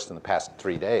reversed in the past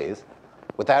 3 days,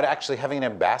 without actually having an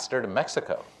ambassador to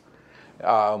Mexico,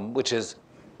 which is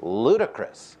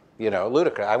ludicrous.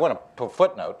 Ludicrous. I want to put a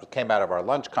footnote. It came out of our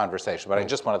lunch conversation, but I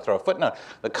just want to throw a footnote.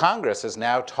 The Congress is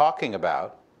now talking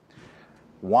about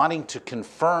wanting to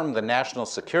confirm the National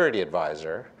Security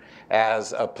Advisor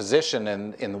as a position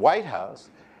in the White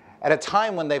House at a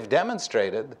time when they've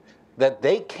demonstrated that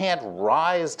they can't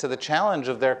rise to the challenge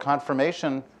of their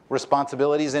confirmation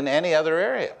responsibilities in any other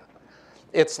area.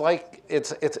 It's like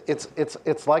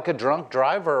like a drunk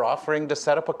driver offering to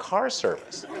set up a car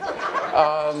service.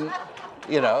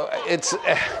 It's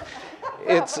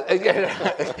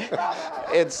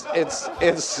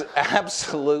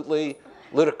absolutely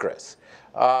ludicrous.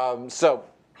 I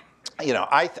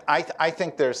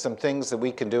think there's some things that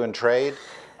we can do in trade,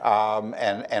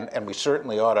 and we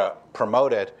certainly ought to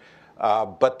promote it.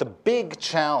 But the big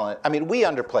challenge, we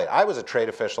underplayed. I was a trade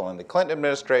official in the Clinton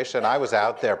administration. I was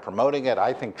out there promoting it.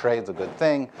 I think trade's a good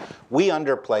thing. We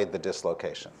underplayed the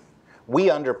dislocation. We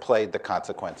underplayed the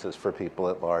consequences for people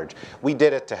at large. We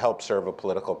did it to help serve a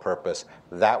political purpose.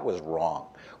 That was wrong.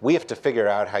 We have to figure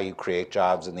out how you create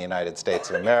jobs in the United States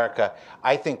of America.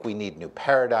 I think we need new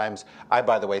paradigms. I,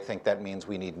 by the way, think that means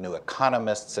we need new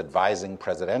economists advising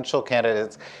presidential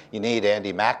candidates. You need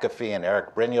Andy McAfee and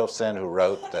Eric Brynjolfsson, who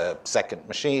wrote The Second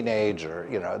Machine Age, or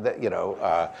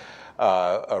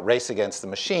A Race Against the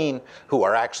Machine, who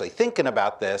are actually thinking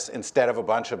about this instead of a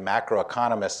bunch of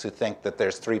macroeconomists who think that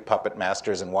there's 3 puppet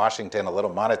masters in Washington, a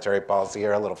little monetary policy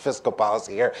here, a little fiscal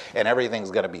policy here, and everything's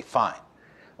going to be fine.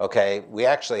 Okay, we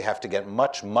actually have to get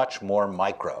much, much more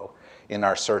micro in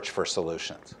our search for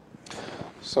solutions.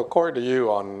 So Corey, to you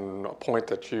on a point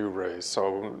that you raised,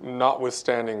 so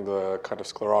notwithstanding the kind of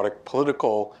sclerotic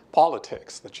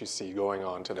politics that you see going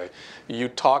on today, you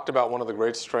talked about one of the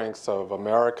great strengths of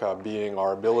America being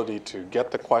our ability to get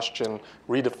the question,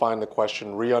 redefine the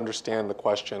question, re-understand the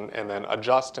question, and then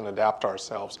adjust and adapt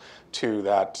ourselves to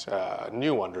that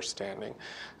new understanding.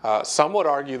 Some would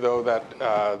argue, though,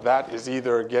 that that is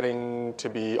either getting to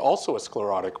be also a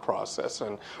sclerotic process,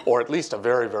 or at least a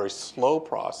very, very slow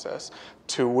process,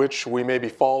 to which we may be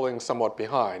falling somewhat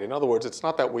behind. In other words, it's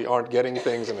not that we aren't getting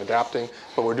things and adapting,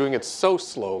 but we're doing it so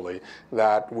slowly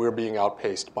that we're being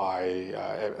outpaced by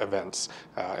events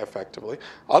effectively.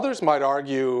 Others might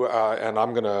argue, and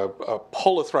I'm going to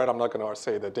pull a thread, I'm not going to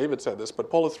say that David said this, but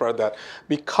pull a thread that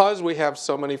because we have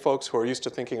so many folks who are used to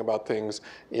thinking about things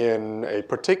in a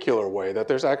particular way, that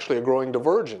there's actually a growing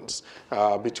divergence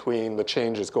between the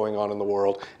changes going on in the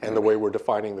world and the way we're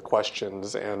defining the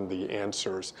questions and the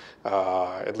answers,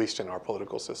 at least in our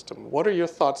political system. What are your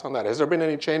thoughts on that? Has there been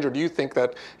any change, or do you think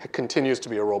that continues to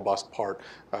be a robust part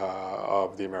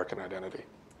of the American identity?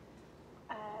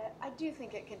 I do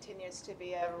think it continues to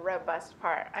be a robust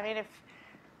part. I mean,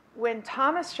 when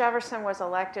Thomas Jefferson was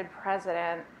elected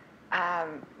president,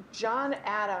 John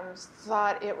Adams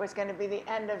thought it was going to be the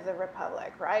end of the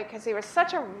republic, right? Because he was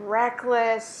such a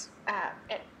reckless,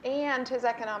 and his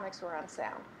economics were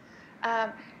unsound.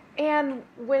 And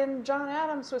when John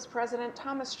Adams was president,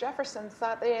 Thomas Jefferson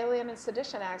thought the Alien and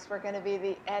Sedition Acts were going to be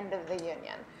the end of the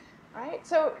Union, right?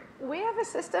 So we have a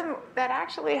system that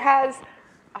actually has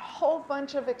a whole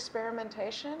bunch of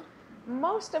experimentation,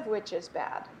 most of which is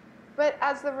bad. But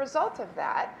as the result of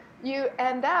that, you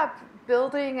end up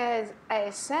building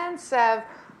a sense of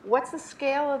what's the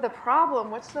scale of the problem,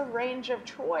 what's the range of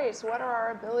choice, what are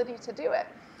our ability to do it.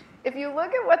 If you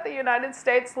look at what the United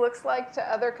States looks like to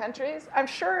other countries, I'm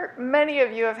sure many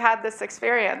of you have had this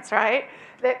experience, right?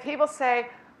 That people say,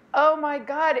 oh my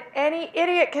God, any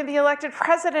idiot can be elected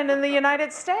president in the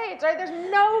United States, right? There's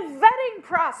no vetting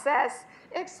process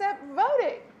except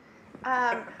voting,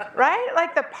 right?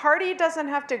 Like the party doesn't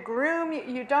have to groom,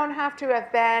 you don't have to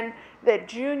have been the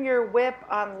junior whip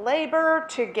on labor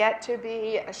to get to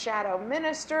be a shadow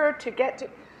minister, to get to,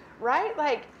 right?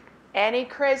 Like, any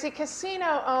crazy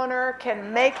casino owner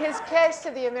can make his case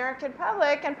to the American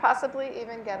public and possibly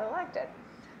even get elected.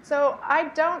 So I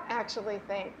don't actually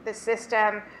think the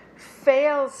system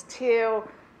fails to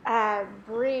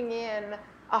bring in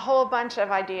a whole bunch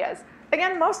of ideas.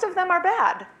 Again, most of them are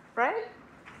bad, right?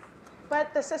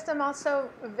 But the system also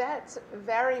vets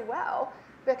very well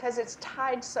because it's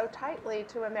tied so tightly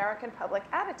to American public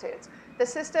attitudes. The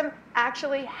system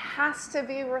actually has to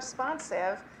be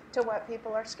responsive to what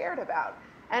people are scared about.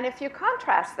 And if you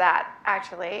contrast that,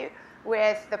 actually,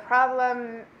 with the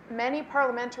problem many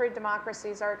parliamentary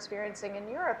democracies are experiencing in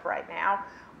Europe right now,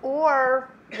 or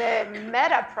the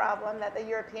meta problem that the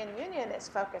European Union is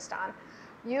focused on,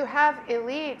 you have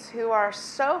elites who are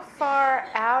so far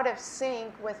out of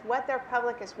sync with what their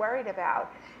public is worried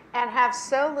about and have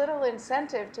so little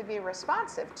incentive to be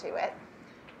responsive to it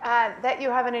that you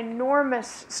have an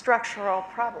enormous structural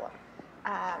problem.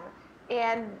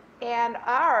 And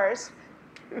ours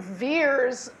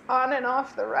veers on and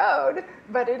off the road,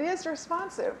 but it is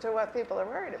responsive to what people are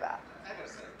worried about.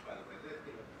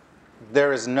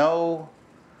 There is no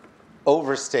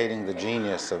overstating the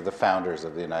genius of the founders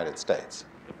of the United States.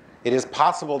 It is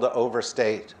possible to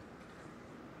overstate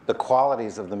the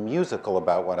qualities of the musical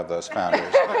about one of those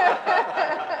founders,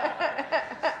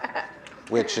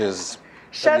 which is...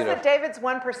 Shows that David's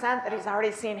 1% that he's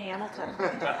already seen Hamilton.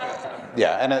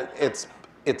 Yeah, and it's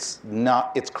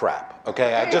crap.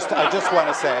 Okay, I just want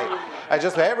to say,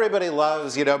 everybody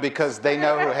loves, because they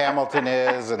know who Hamilton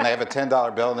is and they have a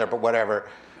 $10 bill in there, but whatever.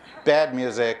 Bad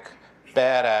music,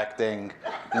 bad acting,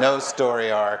 no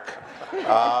story arc.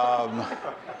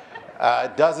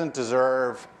 Doesn't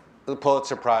deserve the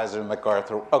Pulitzer Prize or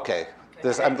MacArthur. Okay,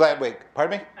 I'm glad. Wait,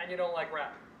 pardon me? And you don't like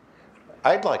rap?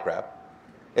 I'd like rap.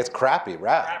 It's crappy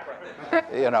rap.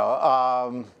 Give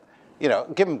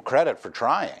them credit for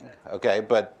trying, okay?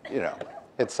 But,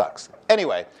 it sucks.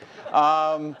 Anyway,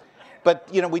 but,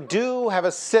 we do have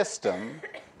a system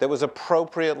that was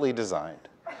appropriately designed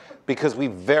because we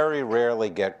very rarely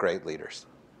get great leaders.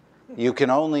 You can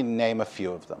only name a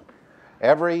few of them.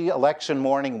 Every election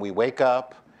morning we wake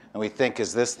up and we think,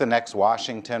 is this the next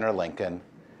Washington or Lincoln?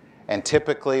 And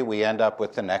typically we end up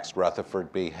with the next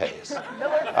Rutherford B. Hayes.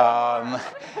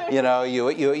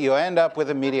 You end up with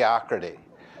a mediocrity.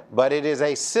 But it is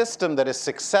a system that is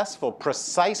successful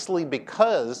precisely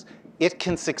because it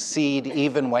can succeed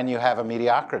even when you have a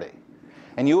mediocrity.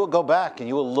 And you will go back and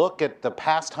you will look at the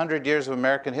past 100 years of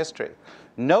American history.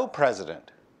 No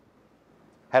president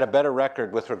had a better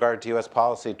record with regard to U.S.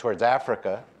 policy towards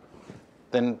Africa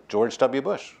than George W.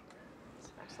 Bush.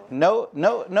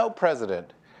 No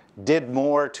president did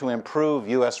more to improve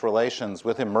U.S. relations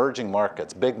with emerging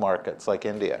markets, big markets like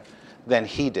India, than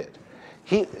he did.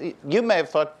 You may have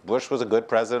thought Bush was a good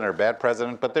president or a bad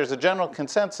president, but there's a general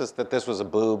consensus that this was a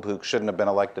boob who shouldn't have been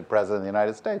elected president of the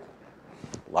United States.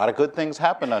 A lot of good things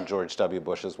happened on George W.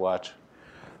 Bush's watch,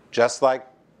 just like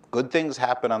good things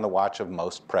happen on the watch of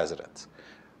most presidents.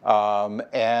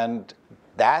 And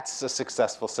that's a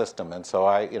successful system. And so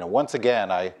once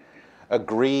again, I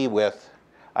agree with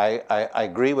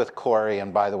Cory,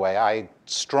 and by the way, I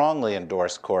strongly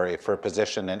endorse Cory for a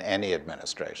position in any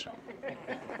administration.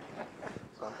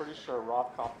 So I'm pretty sure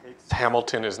Rob Kopp hates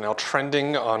Hamilton is now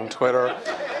trending on Twitter.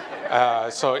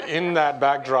 So in that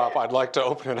backdrop, I'd like to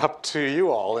open it up to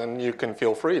you all, and you can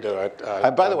feel free to.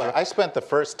 By the way, I spent the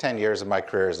first 10 years of my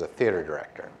career as a theater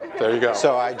director. There you go.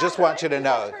 So I just want you to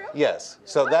know, yes.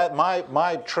 So that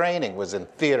my training was in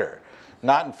theater,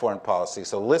 not in foreign policy.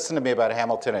 So listen to me about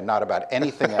Hamilton and not about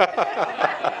anything else.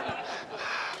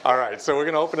 All right, so we're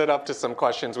going to open it up to some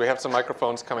questions. We have some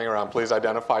microphones coming around. Please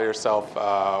identify yourself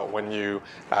when you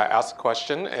ask a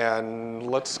question. And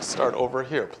let's start over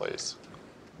here, please.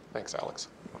 Thanks, Alex.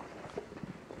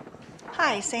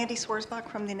 Hi, Sandy Swarzbach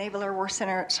from the Naval Air War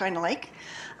Center at China Lake.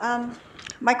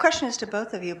 My question is to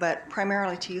both of you, but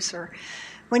primarily to you, sir.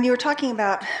 When you were talking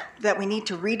about that we need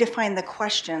to redefine the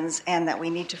questions and that we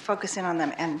need to focus in on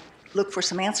them and look for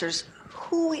some answers,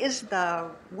 who is the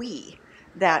we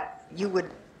that you would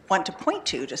want to point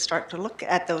to start to look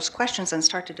at those questions and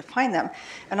start to define them,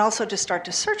 and also to start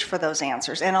to search for those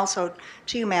answers? And also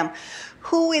to you, ma'am,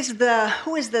 who is the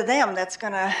them that's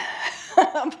going to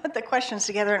put the questions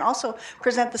together and also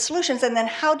present the solutions? And then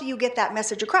how do you get that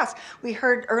message across? We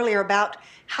heard earlier about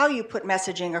how you put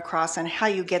messaging across and how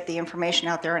you get the information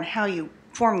out there and how you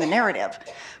form the narrative.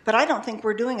 But I don't think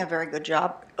we're doing a very good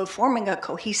job of forming a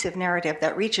cohesive narrative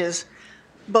that reaches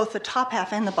both the top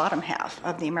half and the bottom half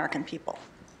of the American people.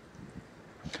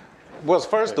 Well, as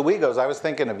far as the we goes, I was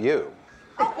thinking of you.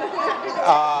 In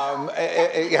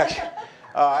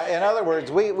other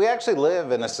words, we actually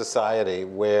live in a society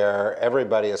where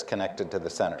everybody is connected to the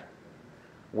center,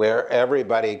 where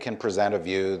everybody can present a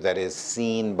view that is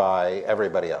seen by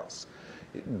everybody else.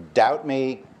 Doubt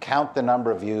me, count the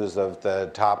number of views of the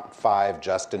top 5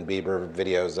 Justin Bieber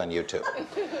videos on YouTube,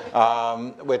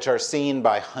 which are seen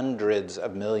by hundreds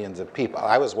of millions of people.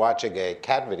 I was watching a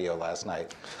cat video last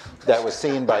night that was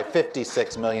seen by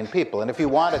 56 million people. And if you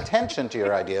want attention to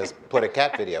your ideas, put a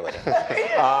cat video in it.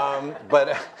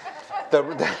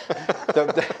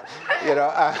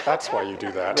 That's why you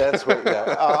do that. That's what.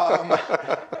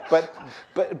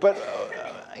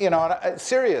 Yeah.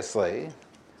 Seriously,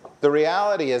 the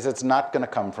reality is it's not going to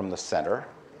come from the center,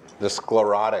 the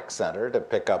sclerotic center, to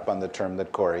pick up on the term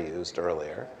that Cory used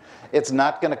earlier. It's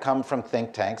not going to come from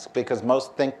think tanks, because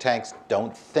most think tanks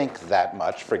don't think that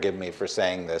much. Forgive me for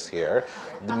saying this here.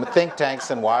 The think tanks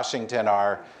in Washington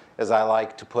are, as I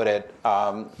like to put it,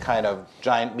 kind of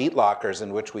giant meat lockers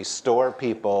in which we store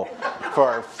people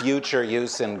for future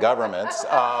use in governments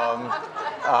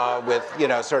with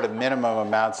sort of minimum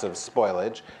amounts of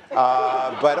spoilage.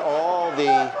 But all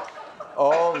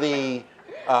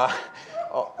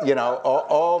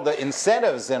the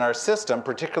incentives in our system,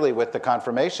 particularly with the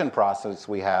confirmation process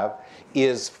we have,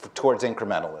 is towards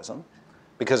incrementalism.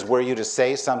 Because were you to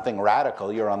say something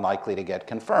radical, you're unlikely to get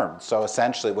confirmed. So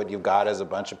essentially what you've got is a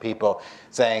bunch of people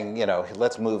saying,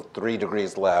 let's move 3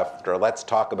 degrees left, or let's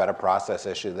talk about a process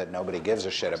issue that nobody gives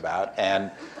a shit about,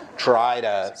 and try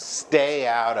to stay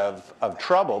out of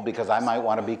trouble because I might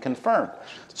want to be confirmed.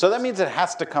 So that means it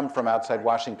has to come from outside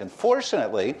Washington.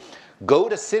 Fortunately, go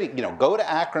to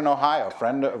Akron, Ohio. A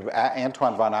friend of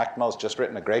Antoine von Achmel has just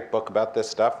written a great book about this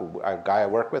stuff, a guy I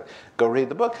work with. Go read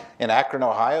the book. In Akron,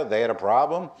 Ohio, they had a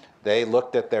problem. They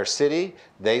looked at their city.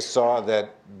 They saw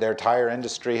that their tire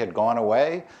industry had gone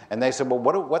away. And they said, well,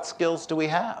 what skills do we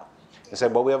have? They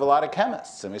said, well, we have a lot of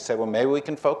chemists. And we said, well, maybe we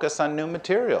can focus on new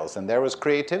materials. And there was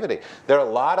creativity. There are a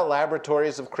lot of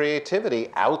laboratories of creativity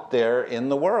out there in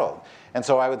the world. And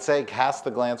so I would say cast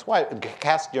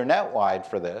your net wide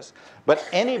for this. But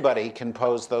anybody can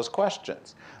pose those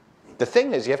questions. The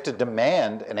thing is, you have to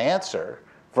demand an answer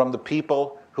from the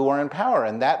people who are in power.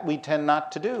 And that we tend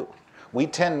not to do. We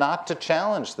tend not to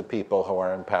challenge the people who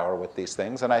are in power with these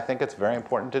things. And I think it's very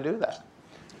important to do that.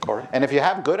 Cory? And if you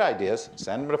have good ideas,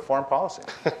 send them to foreign policy.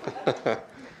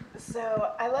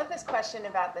 So I love this question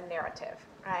about the narrative,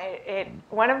 right?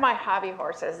 One of my hobby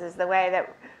horses is the way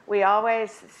that We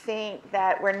always think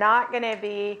that we're not going to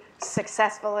be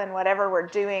successful in whatever we're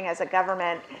doing as a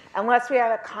government unless we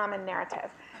have a common narrative.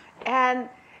 And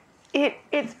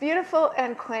it's beautiful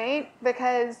and quaint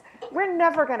because we're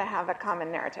never going to have a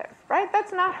common narrative, right?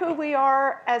 That's not who we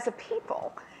are as a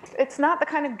people. It's not the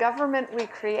kind of government we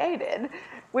created.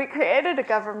 We created a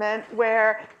government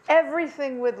where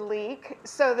everything would leak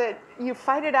so that you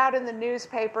fight it out in the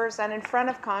newspapers and in front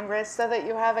of Congress so that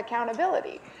you have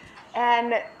accountability.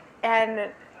 And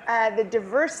the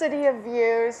diversity of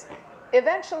views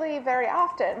eventually, very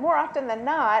often, more often than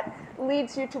not,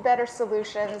 leads you to better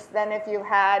solutions than if you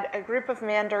had a group of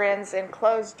mandarins in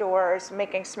closed doors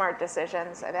making smart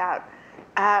decisions about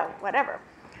whatever.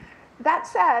 That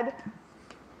said,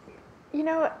 you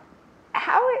know,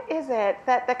 how is it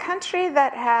that the country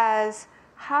that has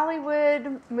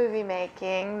Hollywood movie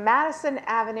making, Madison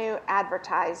Avenue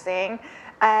advertising,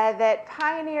 that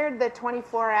pioneered the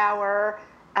 24-hour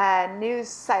news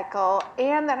cycle,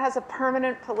 and that has a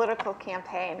permanent political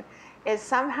campaign, is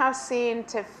somehow seen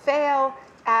to fail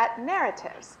at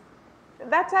narratives?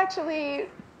 That's actually,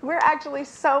 we're actually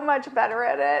so much better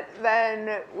at it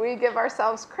than we give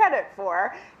ourselves credit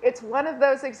for. It's one of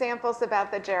those examples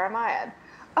about the Jeremiad.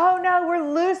 Oh no, we're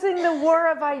losing the war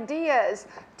of ideas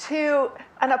to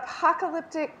an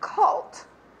apocalyptic cult.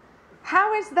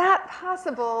 How is that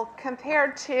possible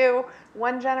compared to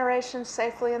one generation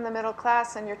safely in the middle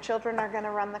class and your children are going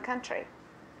to run the country?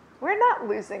 We're not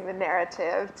losing the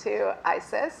narrative to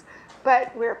ISIS,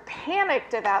 but we're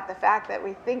panicked about the fact that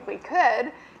we think we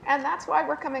could, and that's why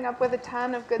we're coming up with a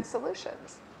ton of good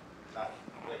solutions.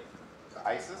 Wait,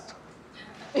 ISIS?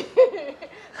 A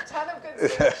ton of good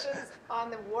solutions on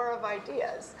the war of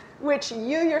ideas, which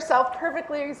you yourself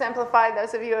perfectly exemplify.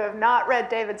 Those of you who have not read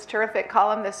David's terrific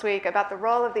column this week about the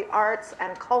role of the arts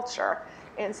and culture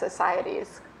in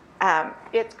societies,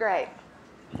 it's great.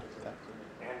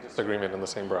 And disagreement in the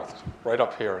same breath. Right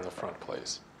up here in the front,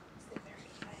 please.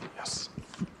 Yes.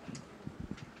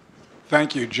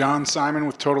 Thank you. John Simon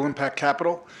with Total Impact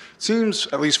Capital. It seems,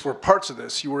 at least for parts of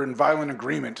this, you were in violent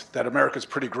agreement that America's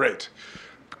pretty great.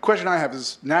 The question I have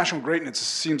is, national greatness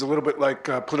seems a little bit like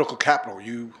political capital.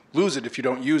 You lose it if you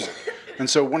don't use it. And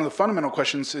so one of the fundamental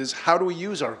questions is, how do we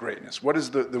use our greatness? What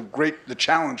is the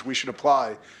challenge we should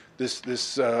apply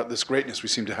this greatness we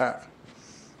seem to have?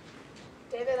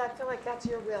 David, I feel like that's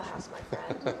your wheelhouse, my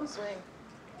friend. Swing.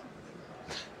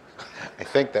 I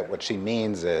think that what she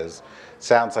means is,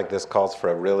 sounds like this calls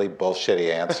for a really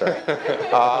bullshitty answer.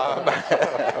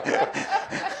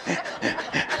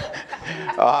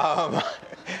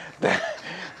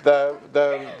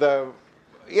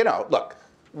 You know, look,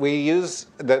 we use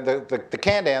the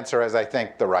canned answer as I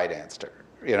think the right answer.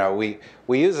 You know, we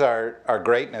use our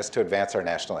greatness to advance our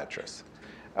national interests.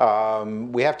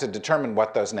 We have to determine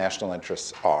what those national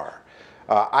interests are.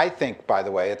 I think, by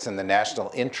the way, it's in the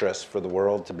national interest for the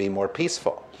world to be more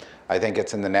peaceful. I think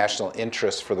it's in the national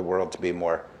interest for the world to be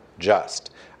more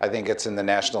just. I think it's in the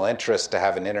national interest to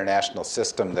have an international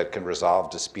system that can resolve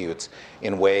disputes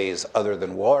in ways other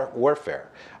than warfare.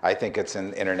 I think it's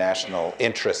in international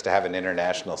interest to have an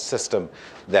international system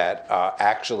that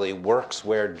actually works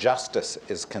where justice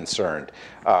is concerned,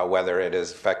 whether it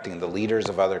is affecting the leaders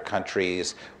of other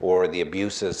countries or the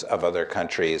abuses of other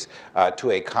countries,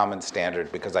 to a common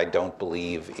standard, because I don't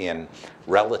believe in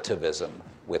relativism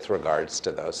with regards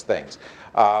to those things.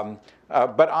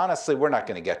 But honestly, we're not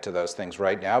going to get to those things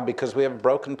right now because we have a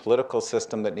broken political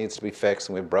system that needs to be fixed,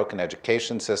 and we have a broken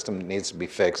education system that needs to be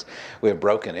fixed. We have a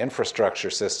broken infrastructure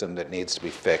system that needs to be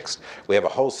fixed. We have a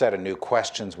whole set of new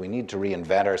questions. We need to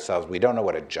reinvent ourselves. We don't know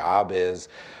what a job is.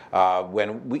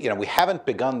 We haven't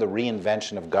begun the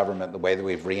reinvention of government the way that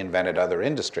we've reinvented other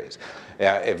industries.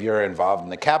 If you're involved in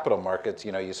the capital markets,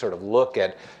 you sort of look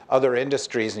at other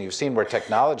industries, and you've seen where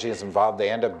technology is involved, they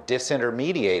end up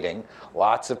disintermediating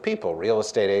lots of people, real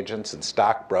estate agents and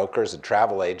stock brokers and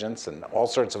travel agents and all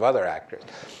sorts of other actors.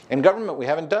 In government, we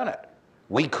haven't done it.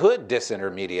 We could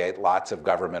disintermediate lots of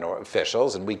government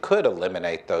officials, and we could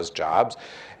eliminate those jobs.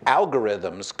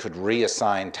 Algorithms could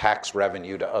reassign tax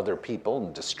revenue to other people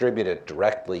and distribute it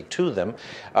directly to them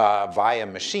via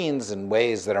machines in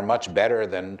ways that are much better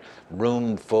than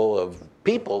room full of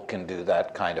people can do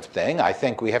that kind of thing. I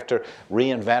think we have to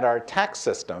reinvent our tax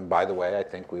system. By the way, I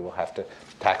think we will have to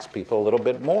tax people a little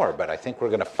bit more, but I think we're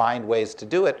going to find ways to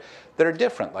do it that are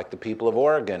different, like the people of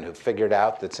Oregon who figured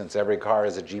out that since every car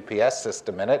has a GPS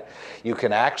system in it, you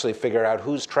can actually figure out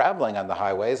who's traveling on the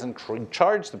highways and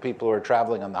charge the people who are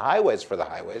traveling on the highways for the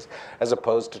highways, as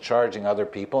opposed to charging other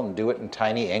people, and do it in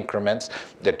tiny increments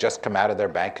that just come out of their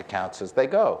bank accounts as they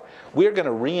go. We're going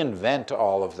to reinvent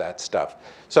all of that stuff.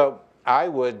 So I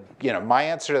would, my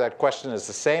answer to that question is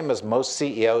the same as most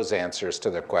CEOs' answers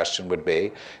to the question would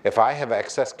be. If I have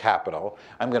excess capital,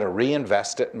 I'm going to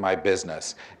reinvest it in my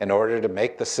business in order to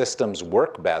make the systems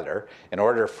work better, in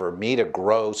order for me to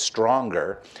grow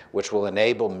stronger, which will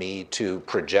enable me to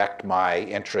project my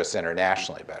interests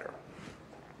internationally better.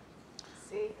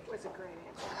 See, it was a great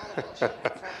answer.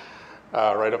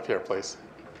 Right up here, please.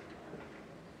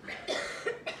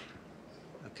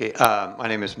 Okay, my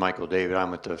name is Michael David. I'm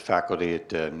with the faculty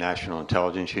at National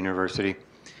Intelligence University.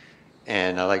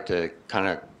 And I'd like to kind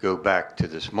of go back to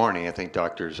this morning. I think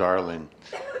Dr. Zarlin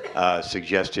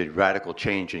suggested radical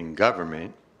change in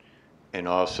government and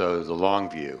also the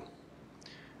long view.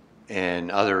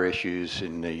 And other issues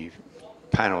in the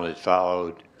panel that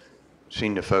followed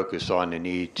seemed to focus on the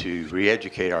need to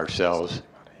re-educate ourselves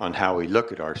on how we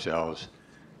look at ourselves.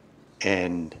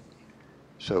 And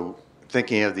so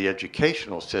thinking of the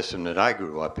educational system that I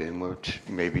grew up in, which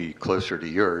may be closer to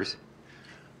yours.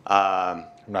 I'm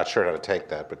not sure how to take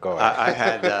that, but go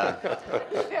ahead.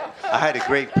 I had a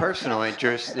great personal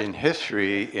interest in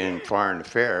history and foreign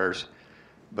affairs,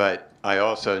 but I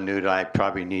also knew that I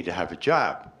probably need to have a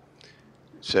job.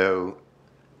 So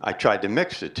I tried to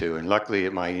mix the two, and luckily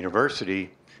at my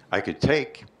university, I could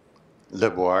take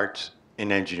liberal arts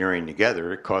and engineering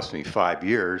together. It cost me 5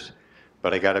 years.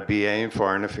 But I got a BA in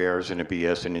Foreign Affairs and a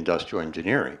BS in Industrial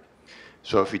Engineering.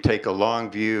 So if you take a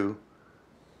long view,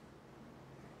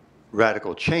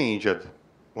 radical change of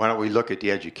why don't we look at the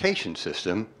education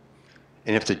system,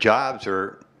 and if the jobs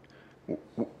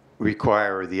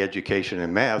require the education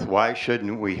and math, why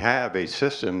shouldn't we have a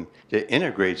system that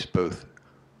integrates both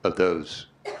of those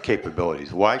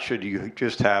capabilities? Why should you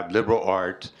just have liberal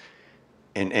arts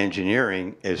and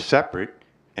engineering as separate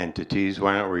entities?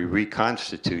 Why don't we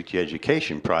reconstitute the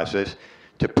education process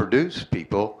to produce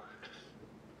people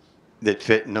that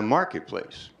fit in the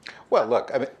marketplace? Well, look,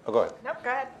 go ahead. Nope, go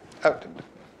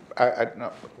ahead.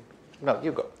 No,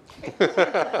 you go.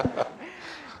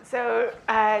 So,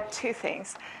 two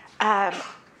things.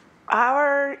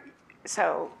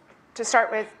 To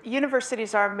start with,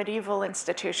 universities are medieval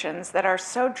institutions that are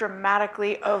so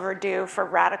dramatically overdue for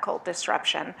radical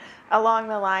disruption along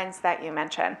the lines that you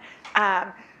mentioned.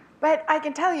 But I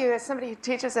can tell you, as somebody who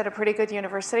teaches at a pretty good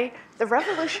university, the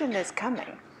revolution is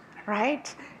coming,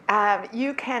 right?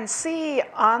 You can see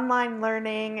online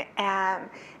learning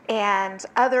and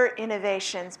other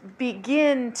innovations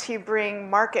begin to bring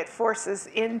market forces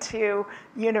into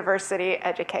university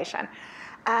education.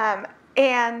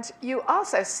 And you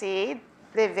also see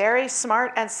the very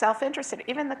smart and self-interested,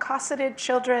 even the cosseted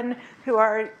children who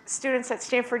are students at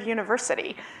Stanford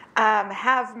University,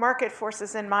 have market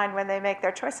forces in mind when they make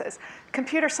their choices.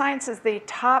 Computer science is the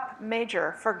top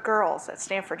major for girls at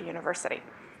Stanford University.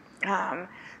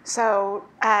 So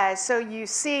you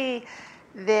see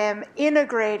them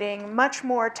integrating much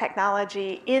more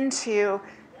technology into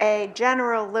a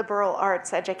general liberal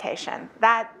arts education.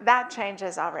 That change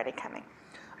is already coming.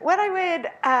 What I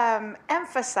would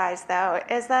emphasize, though,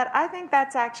 is that I think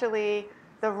that's actually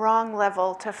the wrong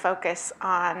level to focus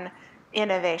on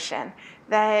innovation,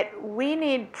 that we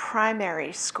need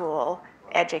primary school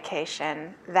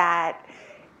education that,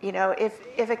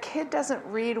 if a kid doesn't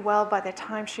read well by the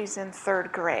time she's in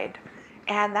 3rd grade,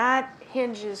 and that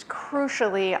hinges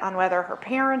crucially on whether her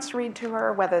parents read to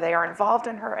her, whether they are involved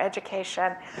in her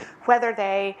education, whether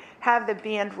they have the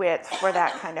bandwidth for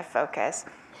that kind of focus.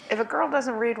 If a girl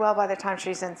doesn't read well by the time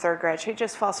she's in 3rd grade, she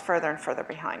just falls further and further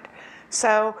behind.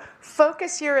 So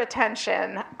focus your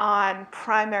attention on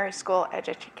primary school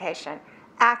education,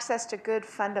 access to good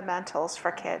fundamentals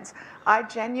for kids. I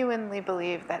genuinely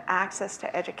believe that access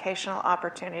to educational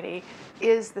opportunity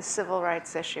is the civil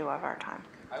rights issue of our time.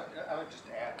 I would just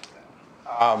add to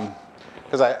that.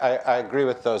 Because I agree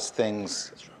with those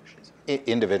things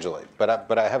individually, but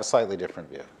I have a slightly different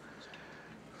view.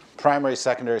 Primary,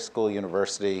 secondary school,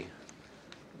 university,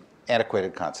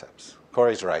 antiquated concepts.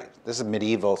 Corey's right. This is a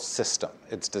medieval system.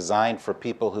 It's designed for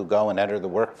people who go and enter the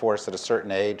workforce at a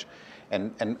certain age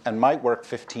and might work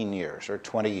 15 years or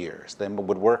 20 years. They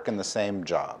would work in the same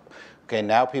job. Okay,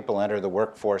 now people enter the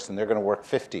workforce and they're going to work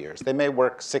 50 years. They may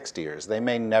work 60 years. They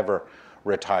may never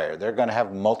retire. They're going to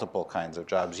have multiple kinds of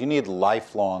jobs. You need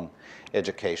lifelong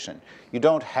education. You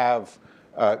don't have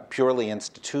purely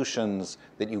institutions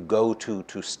that you go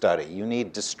to study. You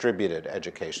need distributed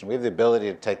education. We have the ability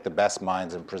to take the best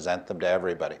minds and present them to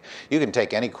everybody. You can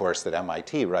take any course that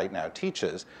MIT right now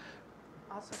teaches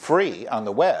free on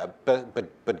the web,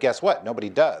 but guess what? Nobody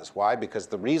does. Why? Because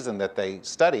the reason that they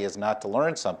study is not to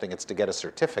learn something, it's to get a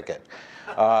certificate.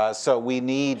 So we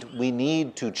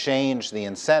need to change the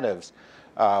incentives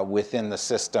within the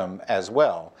system as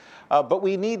well. But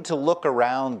we need to look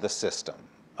around the system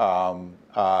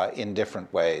in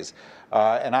different ways.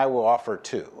 And I will offer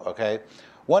two, okay?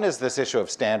 One is this issue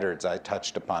of standards I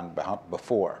touched upon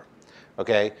before,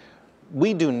 okay?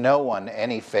 We do no one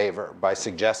any favor by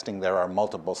suggesting there are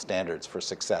multiple standards for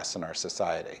success in our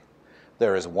society.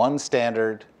 There is one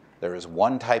standard, there is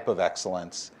one type of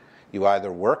excellence. You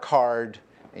either work hard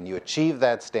and you achieve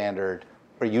that standard,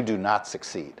 or you do not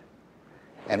succeed.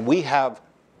 And we have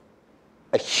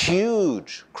a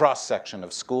huge cross-section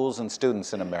of schools and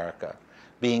students in America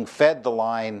being fed the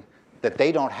line that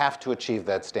they don't have to achieve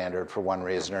that standard for one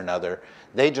reason or another.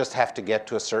 They just have to get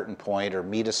to a certain point or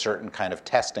meet a certain kind of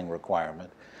testing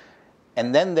requirement.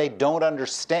 And then they don't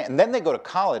understand. And then they go to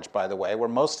college, by the way, where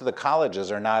most of the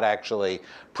colleges are not actually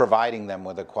providing them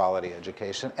with a quality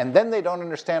education. And then they don't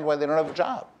understand why they don't have a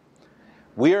job.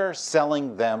 We're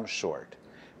selling them short.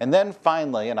 And then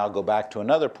finally, and I'll go back to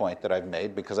another point that I've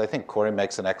made, because I think Corey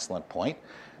makes an excellent point.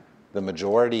 The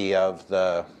majority of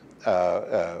the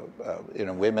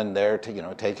women there,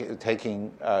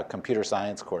 taking computer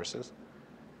science courses,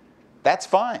 that's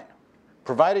fine,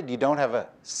 provided you don't have a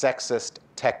sexist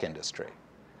tech industry.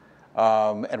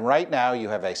 And right now, you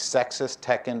have a sexist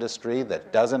tech industry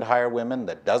that doesn't hire women,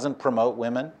 that doesn't promote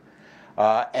women.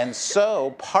 And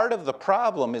so part of the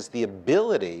problem is the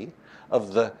ability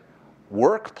of the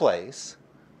workplace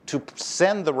to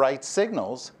send the right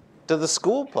signals to the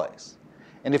school place.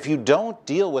 And if you don't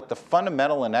deal with the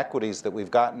fundamental inequities that we've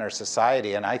got in our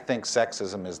society, and I think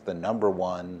sexism is the number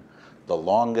one, the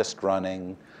longest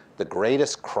running, the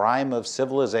greatest crime of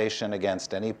civilization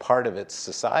against any part of its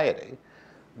society,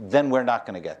 then we're not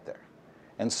going to get there.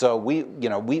 And so we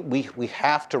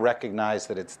have to recognize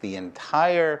that it's the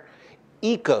entire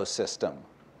ecosystem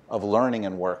of learning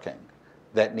and working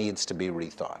that needs to be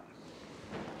rethought.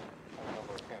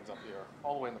 Hands up here,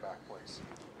 all the way in the back, please.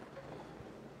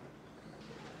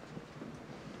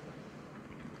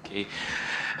 Okay.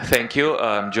 Thank you.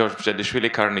 I'm George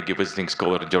Pshadishvili, Carnegie Visiting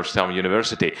Scholar at Georgetown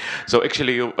University. So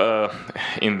actually, you,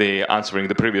 in the answering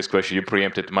the previous question, you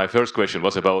preempted my first question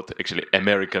was about actually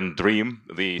American dream,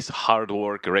 this hard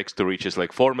work, rags to riches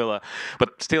like formula.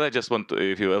 But still, I just want to,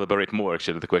 if you elaborate more,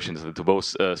 actually, the questions to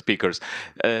both speakers.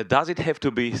 Does it have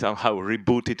to be somehow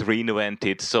rebooted,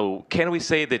 reinvented? So can we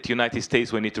say that United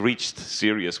States, when it reached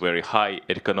serious, very high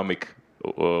economic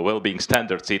well-being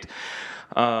standards,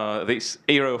 this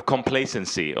era of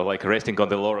complacency, or like resting on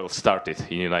the laurels, started in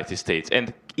the United States,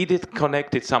 and it is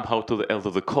connected somehow to the end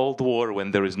of the Cold War,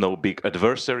 when there is no big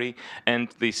adversary. And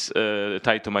this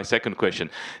tied to my second question: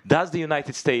 does the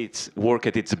United States work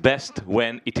at its best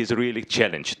when it is really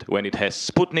challenged, when it has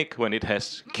Sputnik, when it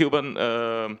has Cuban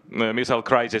missile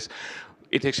crisis?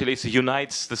 It actually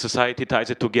unites the society,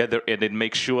 ties it together, and it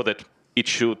makes sure that it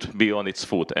should be on its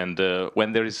foot. And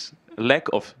when there is lack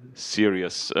of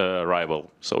serious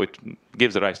rival, so it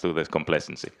gives rise to this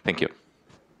complacency. Thank you.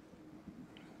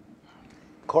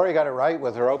 Corey got it right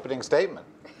with her opening statement.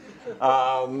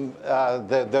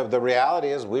 The reality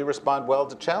is we respond well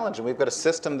to challenge, and we've got a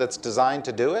system that's designed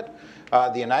to do it.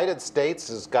 The United States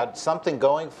has got something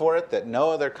going for it that no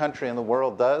other country in the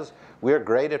world does. We're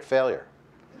great at failure.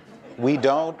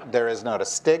 There is not a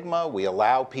stigma. We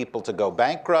allow people to go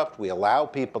bankrupt. We allow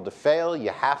people to fail. You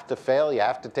have to fail. You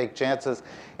have to take chances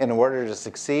in order to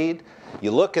succeed. You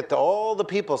look at all the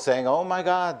people saying, oh my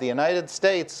God, the United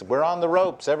States, we're on the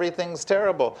ropes. Everything's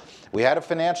terrible. We had a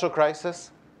financial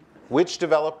crisis. Which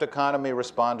developed economy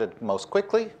responded most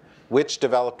quickly? Which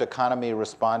developed economy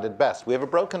responded best? We have a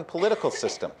broken political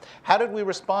system. How did we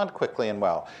respond quickly and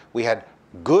well? We had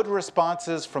good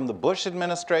responses from the Bush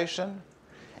administration,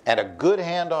 and a good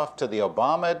handoff to the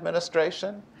Obama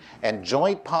administration, and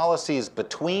joint policies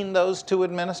between those two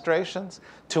administrations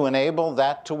to enable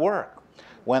that to work.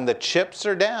 When the chips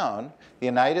are down, the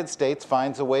United States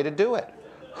finds a way to do it.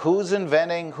 Who's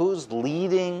inventing, who's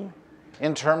leading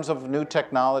in terms of new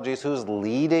technologies, who's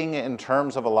leading in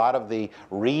terms of a lot of the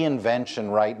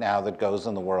reinvention right now that goes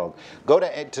in the world?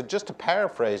 Just to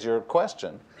paraphrase your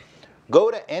question, go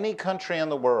to any country in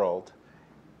the world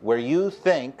where you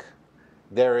think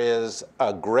there is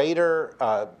a greater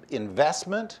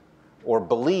investment or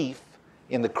belief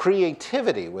in the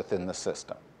creativity within the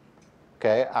system.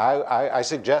 Okay, I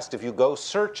suggest if you go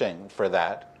searching for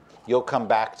that, you'll come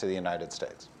back to the United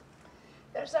States.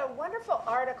 There's a wonderful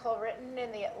article written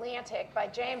in The Atlantic by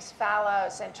James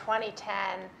Fallows in 2010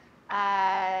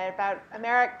 about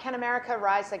Can America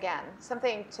Rise Again?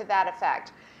 Something to that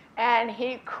effect. And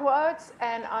he quotes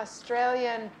an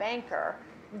Australian banker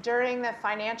during the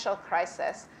financial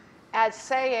crisis as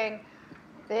saying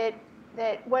that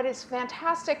what is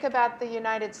fantastic about the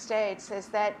United States is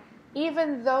that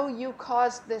even though you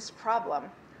caused this problem,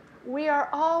 we are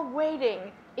all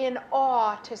waiting in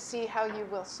awe to see how you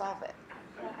will solve it.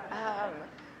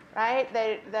 Right?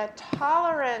 The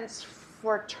tolerance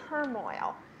for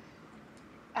turmoil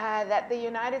that the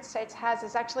United States has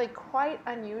is actually quite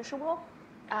unusual,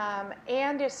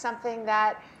 and is something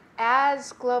that,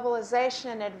 as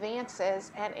globalization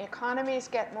advances and economies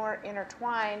get more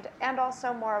intertwined and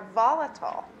also more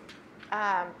volatile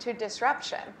to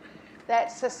disruption,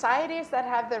 that societies that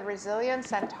have the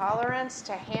resilience and tolerance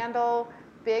to handle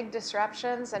big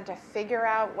disruptions and to figure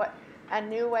out what a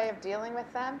new way of dealing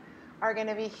with them are going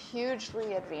to be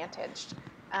hugely advantaged.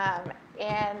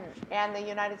 And the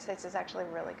United States is actually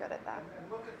really good at that.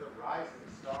 And look at the rising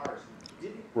stars who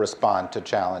didn't respond to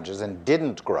challenges and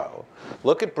didn't grow.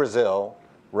 Look at Brazil,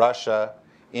 Russia,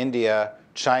 India,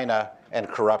 China, and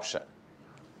corruption.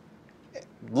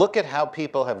 Look at how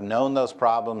people have known those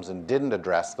problems and didn't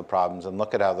address the problems, and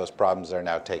look at how those problems are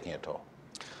now taking a toll.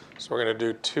 So we're going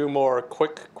to do 2 more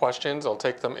quick questions. I'll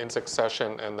take them in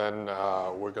succession, and then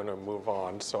we're going to move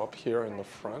on. So up here in the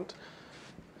front,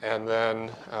 and then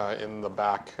in the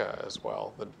back as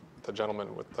well, the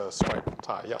gentleman with the striped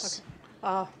tie. Yes.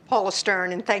 Okay. Paula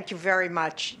Stern, and thank you very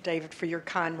much, David, for your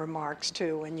kind remarks,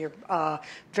 too, and your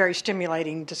very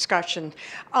stimulating discussion.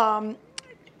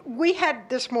 We had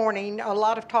this morning a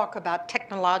lot of talk about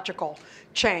technological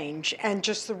change and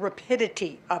just the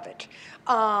rapidity of it.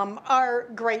 Our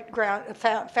great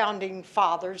founding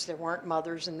fathers, there weren't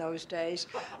mothers in those days,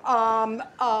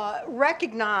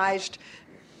 recognized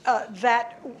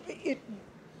that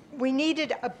we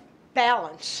needed a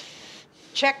balance,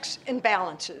 checks and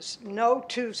balances, no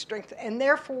two strength, and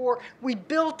therefore we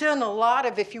built in a lot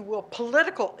of, if you will,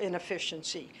 political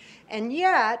inefficiency. And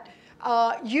yet,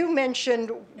 you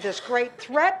mentioned this great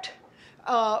threat,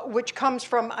 which comes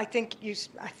from, I think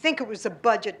it was the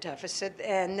budget deficit,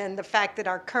 and then the fact that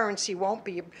our currency won't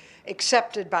be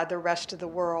accepted by the rest of the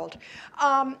world.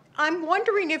 I'm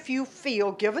wondering if you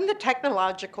feel, given the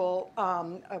technological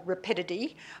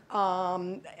rapidity,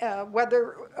 and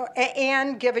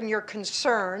given your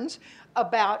concerns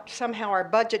about somehow our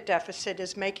budget deficit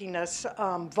is making us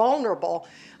vulnerable,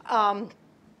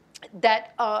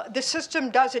 that the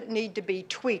system doesn't need to be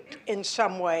tweaked in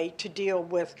some way to deal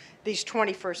with these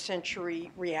 21st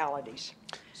century realities.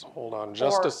 So hold on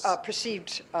just or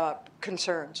perceived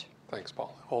concerns. Thanks,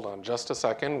 Paul. Hold on just a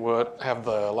second. We'll have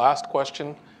the last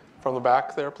question from the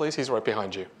back there, please. He's right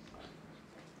behind you.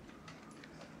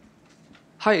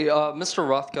 Hi, Mr.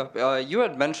 Rothkopf. You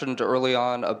had mentioned early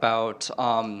on about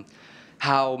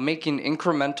how making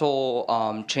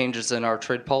incremental changes in our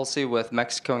trade policy with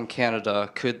Mexico and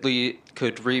Canada could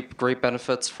reap great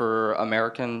benefits for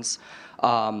Americans,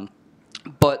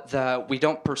 but that we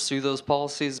don't pursue those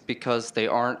policies because they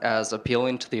aren't as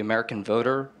appealing to the American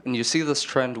voter. And you see this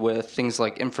trend with things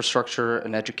like infrastructure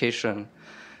and education.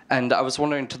 And I was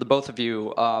wondering, to the both of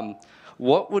you,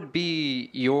 what would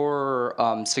be your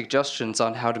suggestions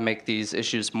on how to make these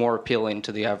issues more appealing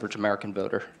to the average American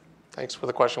voter? Thanks for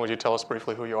the question. Would you tell us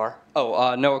briefly who you are?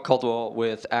 Oh, Noah Caldwell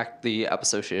with ACT, the App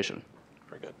Association.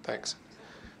 Very good. Thanks.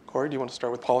 Corey, do you want to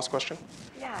start with Paula's question?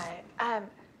 Yeah.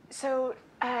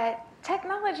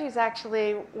 Technology is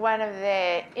actually one of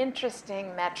the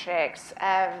interesting metrics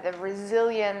of the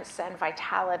resilience and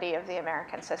vitality of the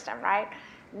American system, right?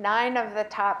 9 of the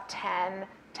top 10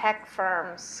 tech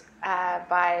firms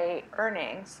by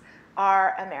earnings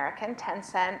are American,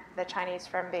 Tencent, the Chinese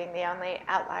firm being the only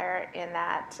outlier in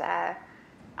that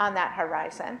on that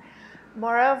horizon.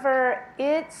 Moreover,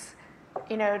 it's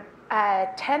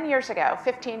 10 years ago,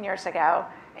 15 years ago,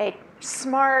 a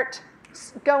smart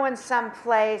going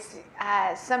someplace,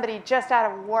 somebody just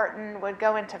out of Wharton would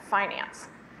go into finance,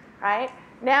 right?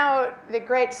 Now the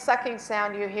great sucking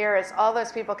sound you hear is all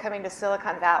those people coming to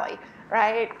Silicon Valley,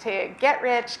 right, to get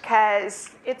rich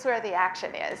because it's where the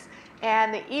action is.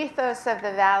 And the ethos of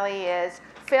the Valley is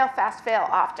fail fast, fail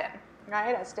often,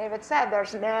 right? As David said,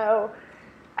 there's no...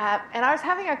 and I was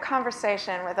having a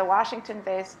conversation with a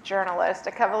Washington-based journalist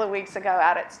a couple of weeks ago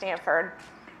out at Stanford,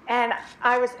 and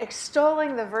I was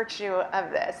extolling the virtue of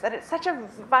this, that it's such a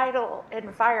vital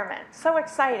environment, so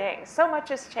exciting, so much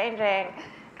is changing.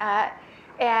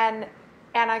 And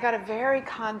I got a very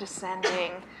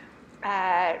condescending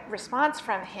response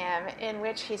from him in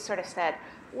which he sort of said,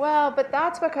 well, but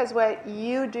that's because what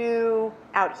you do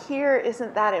out here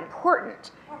isn't that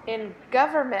important. In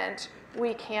government,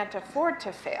 we can't afford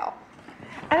to fail.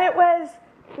 And it was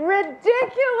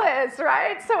ridiculous,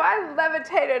 right? So I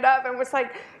levitated up and was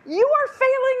like, you are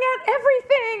failing at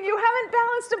everything. You haven't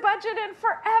balanced a budget in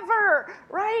forever,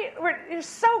 right? You're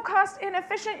so cost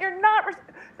inefficient. You're not.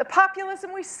 The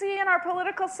populism we see in our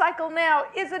political cycle now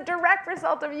is a direct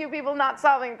result of you people not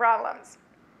solving problems.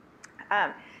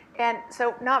 And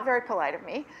so not very polite of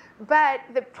me. But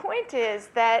the point is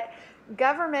that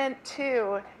government,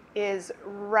 too, is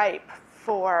ripe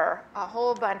for a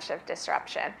whole bunch of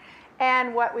disruption.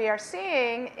 And what we are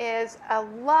seeing is a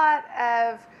lot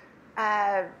of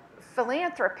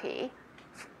philanthropy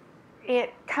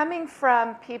coming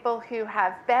from people who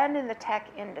have been in the tech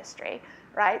industry,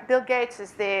 right? Bill Gates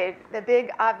is the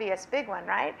big, obvious big one,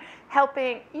 right?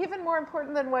 Helping, even more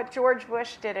important than what George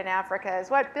Bush did in Africa, is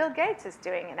what Bill Gates is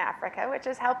doing in Africa, which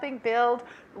is helping build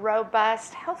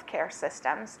robust healthcare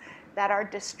systems that are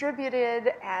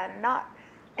distributed and not,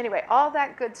 anyway, all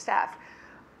that good stuff.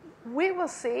 We will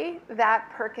see that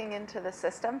perking into the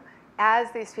system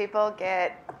as these people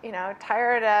get,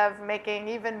 tired of making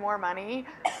even more money,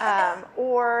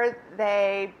 or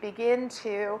they begin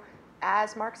to,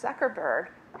 as Mark Zuckerberg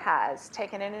has,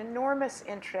 taken an enormous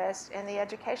interest in the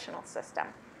educational system.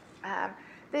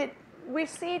 We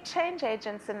see change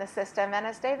agents in the system, and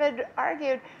as David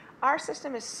argued, our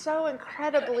system is so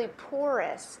incredibly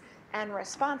porous and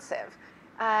responsive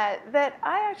that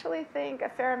I actually think a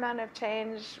fair amount of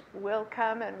change will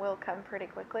come, and will come pretty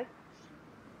quickly.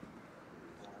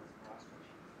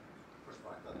 First of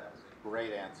all, I thought that was a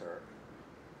great answer.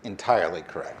 Entirely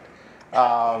correct.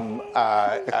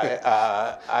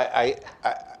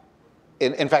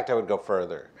 In fact, I would go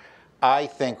further. I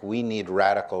think we need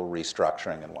radical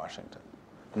restructuring in Washington,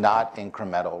 not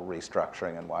incremental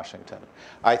restructuring in Washington.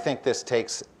 I think this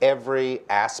takes every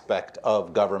aspect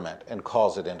of government and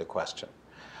calls it into question.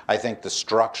 I think the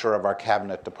structure of our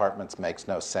cabinet departments makes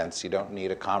no sense. You don't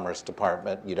need a commerce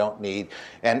department. You don't need,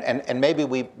 and maybe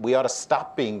we ought to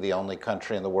stop being the only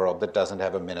country in the world that doesn't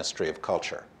have a ministry of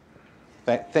culture.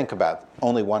 Think about it.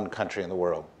 Only one country in the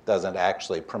world doesn't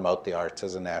actually promote the arts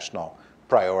as a national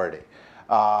priority.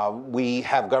 We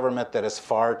have government that is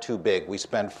far too big. We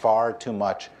spend far too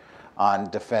much on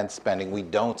defense spending. We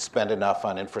don't spend enough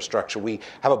on infrastructure. We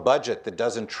have a budget that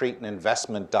doesn't treat an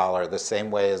investment dollar the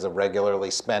same way as a regularly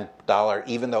spent dollar,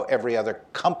 even though every other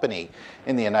company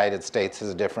in the United States has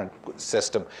a different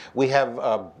system. We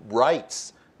have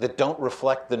rights that don't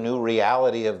reflect the new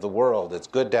reality of the world. It's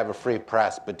good to have a free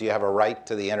press, but do you have a right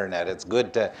to the internet? It's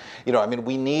good to,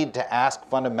 we need to ask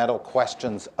fundamental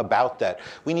questions about that.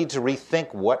 We need to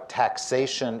rethink what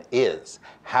taxation is,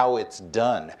 how it's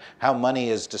done, how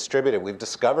money is distributed. We've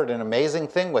discovered an amazing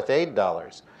thing with aid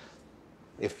dollars.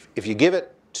 If you give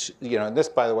it, and this,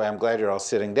 by the way, I'm glad you're all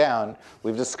sitting down,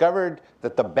 we've discovered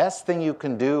that the best thing you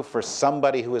can do for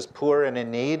somebody who is poor and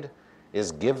in need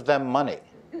is give them money.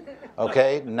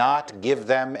 Okay, not give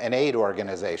them an aid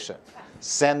organization.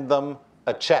 Send them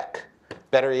a check.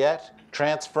 Better yet,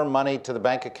 transfer money to the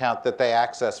bank account that they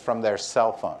access from their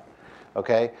cell phone.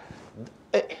 Okay?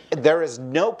 There is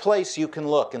no place you can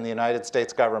look in the United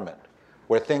States government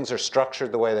where things are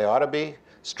structured the way they ought to be,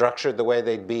 structured the way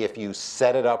they'd be if you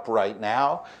set it up right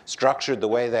now, structured the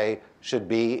way they should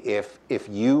be if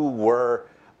you were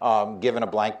given a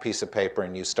blank piece of paper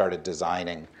and you started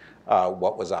designing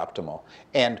what was optimal.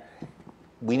 And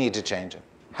we need to change it.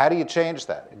 How do you change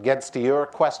that? It gets to your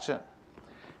question.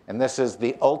 And this is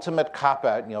the ultimate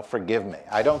cop-out, and you'll forgive me.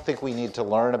 I don't think we need to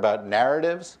learn about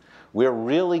narratives. We're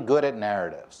really good at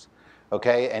narratives,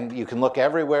 okay? And you can look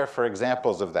everywhere for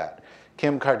examples of that.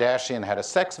 Kim Kardashian had a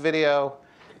sex video,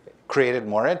 created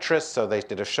more interest, so they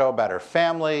did a show about her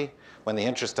family. When the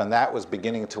interest on that was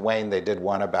beginning to wane, they did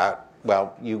one about,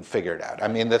 well, you figure it out. I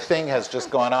mean, the thing has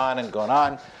just gone on and gone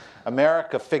on.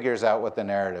 America figures out what the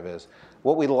narrative is.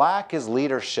 What we lack is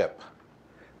leadership.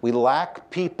 We lack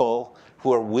people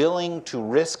who are willing to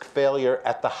risk failure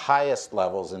at the highest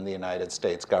levels in the United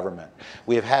States government.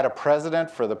 We have had a president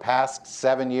for the past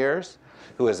 7 years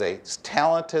who is a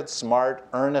talented, smart,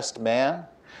 earnest man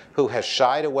who has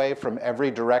shied away from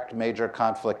every direct major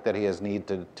conflict that he has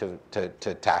needed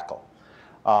to tackle.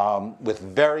 With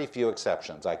very few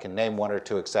exceptions. I can name 1 or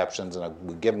 2 exceptions, and I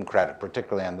would give him credit,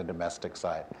 particularly on the domestic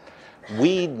side.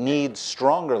 We need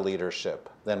stronger leadership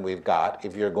than we've got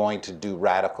if you're going to do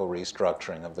radical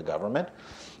restructuring of the government,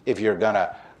 if you're going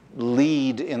to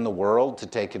lead in the world to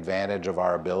take advantage of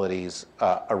our abilities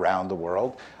around the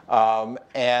world.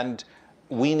 And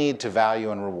we need to value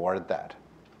and reward that.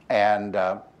 And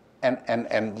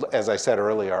as I said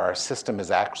earlier, our system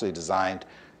is actually designed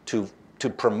to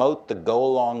promote the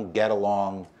go-along,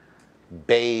 get-along,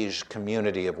 beige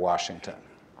community of Washington,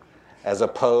 as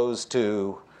opposed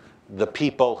to the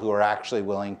people who are actually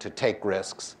willing to take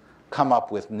risks, come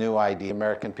up with new ideas.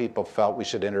 American people felt we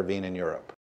should intervene in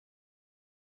Europe.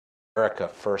 America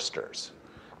firsters.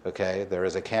 Okay, there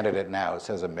is a candidate now who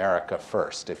says America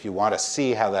first. If you want to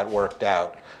see how that worked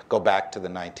out, go back to the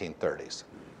 1930s.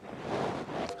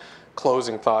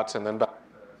 Closing thoughts and then back.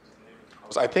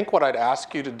 I think what I'd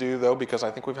ask you to do, though, because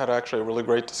I think we've had actually a really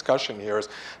great discussion here, is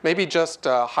maybe just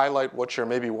highlight what your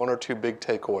maybe one or two big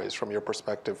takeaways from your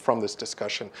perspective from this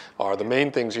discussion are, the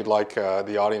main things you'd like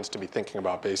the audience to be thinking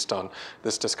about based on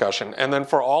this discussion. And then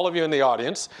for all of you in the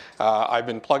audience, I've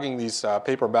been plugging these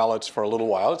paper ballots for a little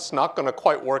while. It's not going to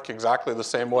quite work exactly the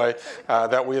same way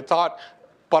that we had thought.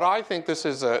 But I think this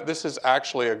is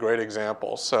actually a great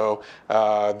example. So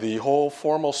the whole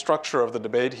formal structure of the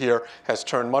debate here has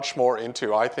turned much more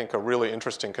into, I think, a really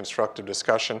interesting, constructive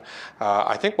discussion.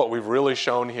 I think what we've really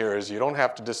shown here is you don't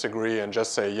have to disagree and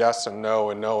just say yes and no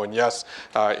and yes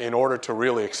in order to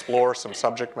really explore some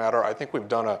subject matter. I think we've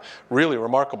done a really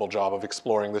remarkable job of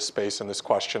exploring this space and this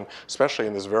question, especially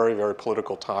in this very, very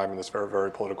political time, in this very,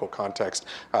 very political context,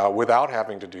 without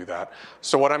having to do that.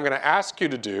 So what I'm going to ask you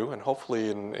to do, and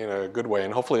hopefully in a good way,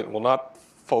 and hopefully it will not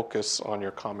focus on your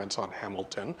comments on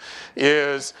Hamilton,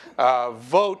 is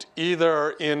vote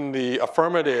either in the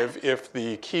affirmative if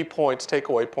the key points,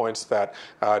 takeaway points that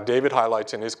David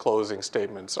highlights in his closing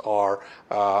statements are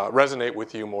resonate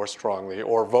with you more strongly,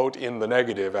 or vote in the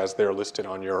negative as they're listed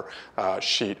on your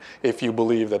sheet if you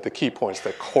believe that the key points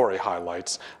that Corey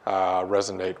highlights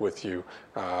resonate with you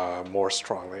more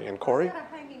strongly. And Corey?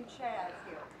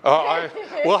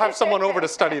 We'll have someone over to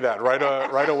study that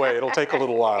right away. It'll take a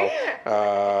little while.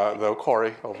 Though,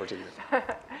 Corey, over to you.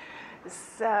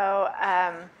 So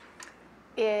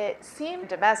it seemed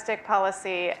domestic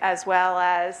policy as well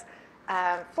as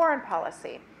foreign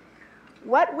policy.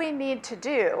 What we need to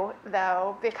do,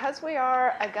 though, because we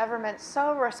are a government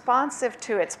so responsive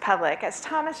to its public, as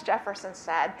Thomas Jefferson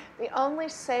said, the only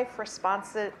safe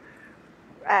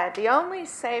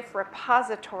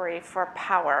repository for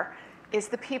power is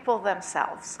the people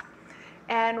themselves.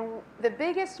 And the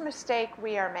biggest mistake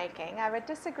we are making, I would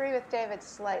disagree with David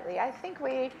slightly. I think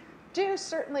we do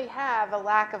certainly have a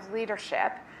lack of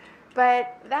leadership,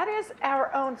 but that is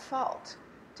our own fault.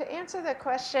 To answer the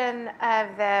question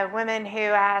of the women who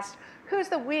asked, who's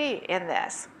the we in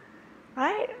this?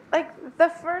 Right? Like the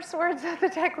first words of the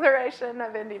Declaration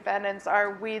of Independence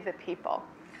are we the people.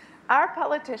 Our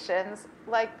politicians,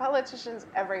 like politicians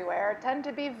everywhere, tend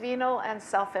to be venal and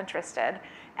self-interested,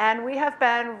 and we have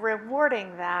been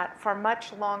rewarding that for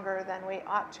much longer than we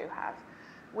ought to have.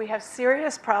 We have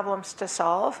serious problems to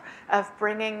solve of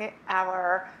bringing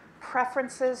our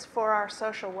preferences for our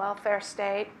social welfare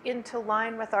state into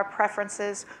line with our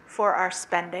preferences for our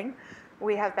spending.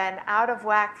 We have been out of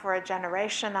whack for a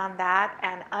generation on that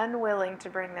and unwilling to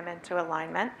bring them into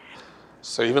alignment.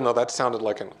 So even though that sounded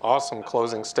like an awesome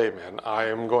closing statement, I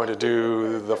am going to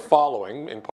do the following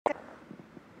in part.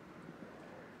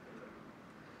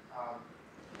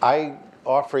 I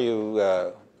offer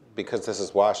you, because this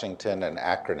is Washington, an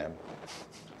acronym.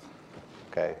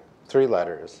 Okay, 3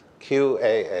 letters,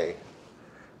 QAA.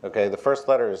 Okay, the first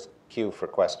letter is Q for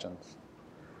questions.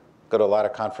 Go to a lot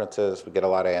of conferences, we get a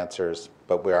lot of answers,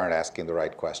 but we aren't asking the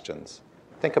right questions.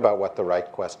 Think about what the right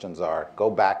questions are. Go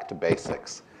back to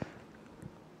basics.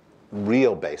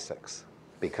 Real basics,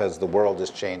 because the world is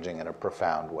changing in a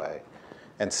profound way,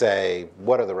 and say,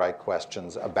 what are the right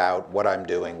questions about what I'm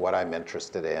doing, what I'm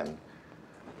interested in?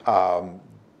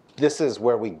 This is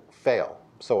where we fail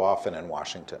so often in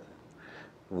Washington.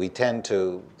 We tend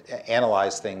to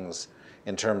analyze things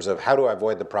in terms of how do I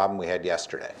avoid the problem we had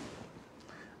yesterday?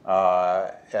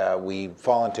 We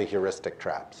fall into heuristic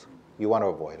traps. You want to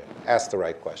avoid it. Ask the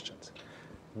right questions.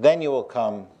 Then you will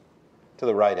come to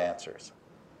the right answers.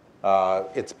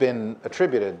 It's been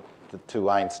attributed to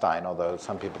Einstein, although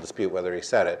some people dispute whether he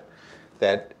said it,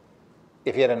 that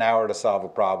if he had an hour to solve a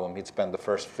problem, he'd spend the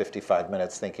first 55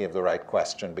 minutes thinking of the right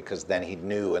question, because then he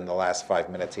knew in the last 5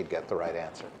 minutes he'd get the right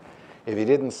answer. If he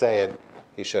didn't say it,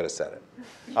 he should have said it.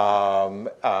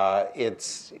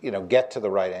 It's, get to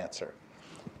the right answer.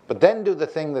 But then do the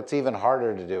thing that's even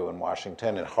harder to do in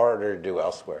Washington and harder to do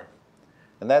elsewhere.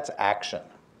 And that's action.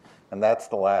 And that's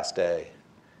the last A.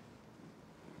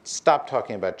 Stop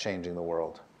talking about changing the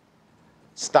world.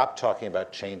 Stop talking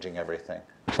about changing everything.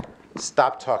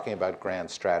 Stop talking about grand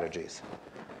strategies.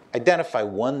 Identify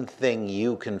one thing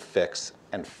you can fix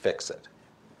and fix it.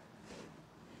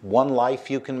 One life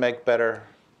you can make better.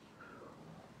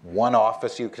 One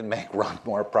office you can make run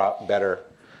better.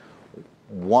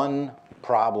 One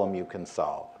problem you can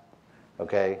solve.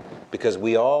 Okay? Because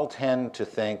we all tend to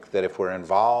think that if we're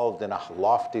involved in a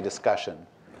lofty discussion,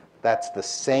 that's the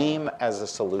same as a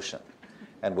solution.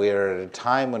 and we are at a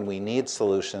time when we need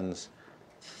solutions.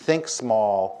 Think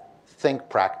small, think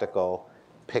practical,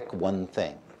 pick one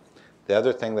thing. The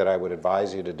other thing that I would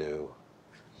advise you to do,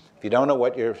 if you don't know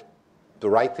what the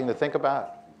right thing to think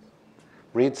about,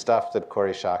 read stuff that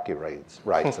Kori Schake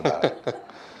writes about it.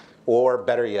 Or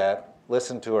better yet,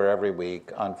 listen to her every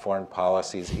week on Foreign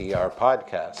Policy's ER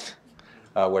podcast,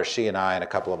 where she and I and a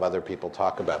couple of other people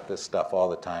talk about this stuff all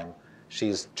the time.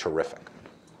 She's terrific.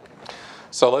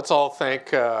 So let's all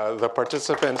thank the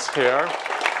participants here.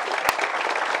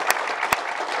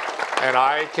 And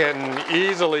I can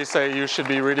easily say you should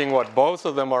be reading what both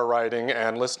of them are writing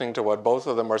and listening to what both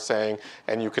of them are saying,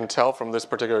 and you can tell from this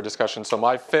particular discussion. So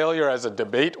my failure as a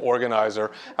debate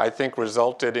organizer, I think,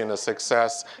 resulted in a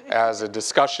success as a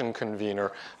discussion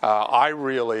convener. I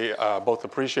really both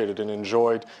appreciated and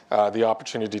enjoyed the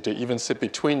opportunity to even sit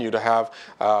between you to have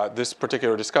this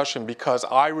particular discussion, because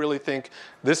I really think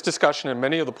this discussion and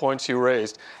many of the points you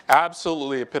raised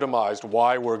absolutely epitomized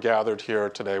why we're gathered here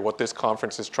today, what this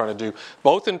conference is trying to do,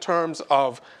 both in terms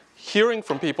of hearing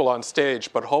from people on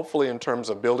stage, but hopefully in terms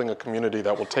of building a community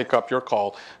that will take up your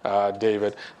call,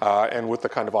 David, and with the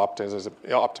kind of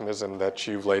optimism that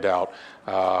you've laid out,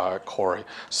 Kori.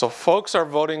 So folks are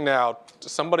voting now.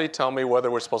 Somebody tell me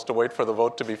whether we're supposed to wait for the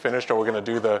vote to be finished or we're going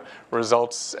to do the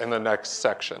results in the next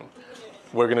section.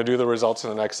 We're going to do the results in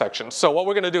the next section. So what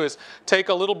we're going to do is take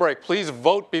a little break. Please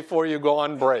vote before you go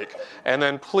on break. And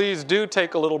then please do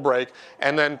take a little break.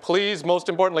 And then please, most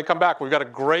importantly, come back. We've got a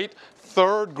great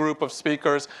third group of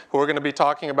speakers who are going to be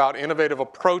talking about innovative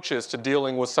approaches to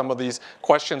dealing with some of these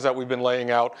questions that we've been laying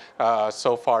out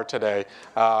so far today.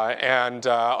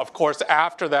 Of course,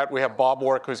 after that, we have Bob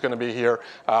Warwick, who's going to be here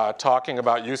talking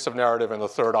about use of narrative and the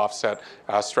third offset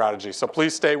strategy. So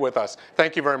please stay with us.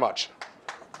 Thank you very much.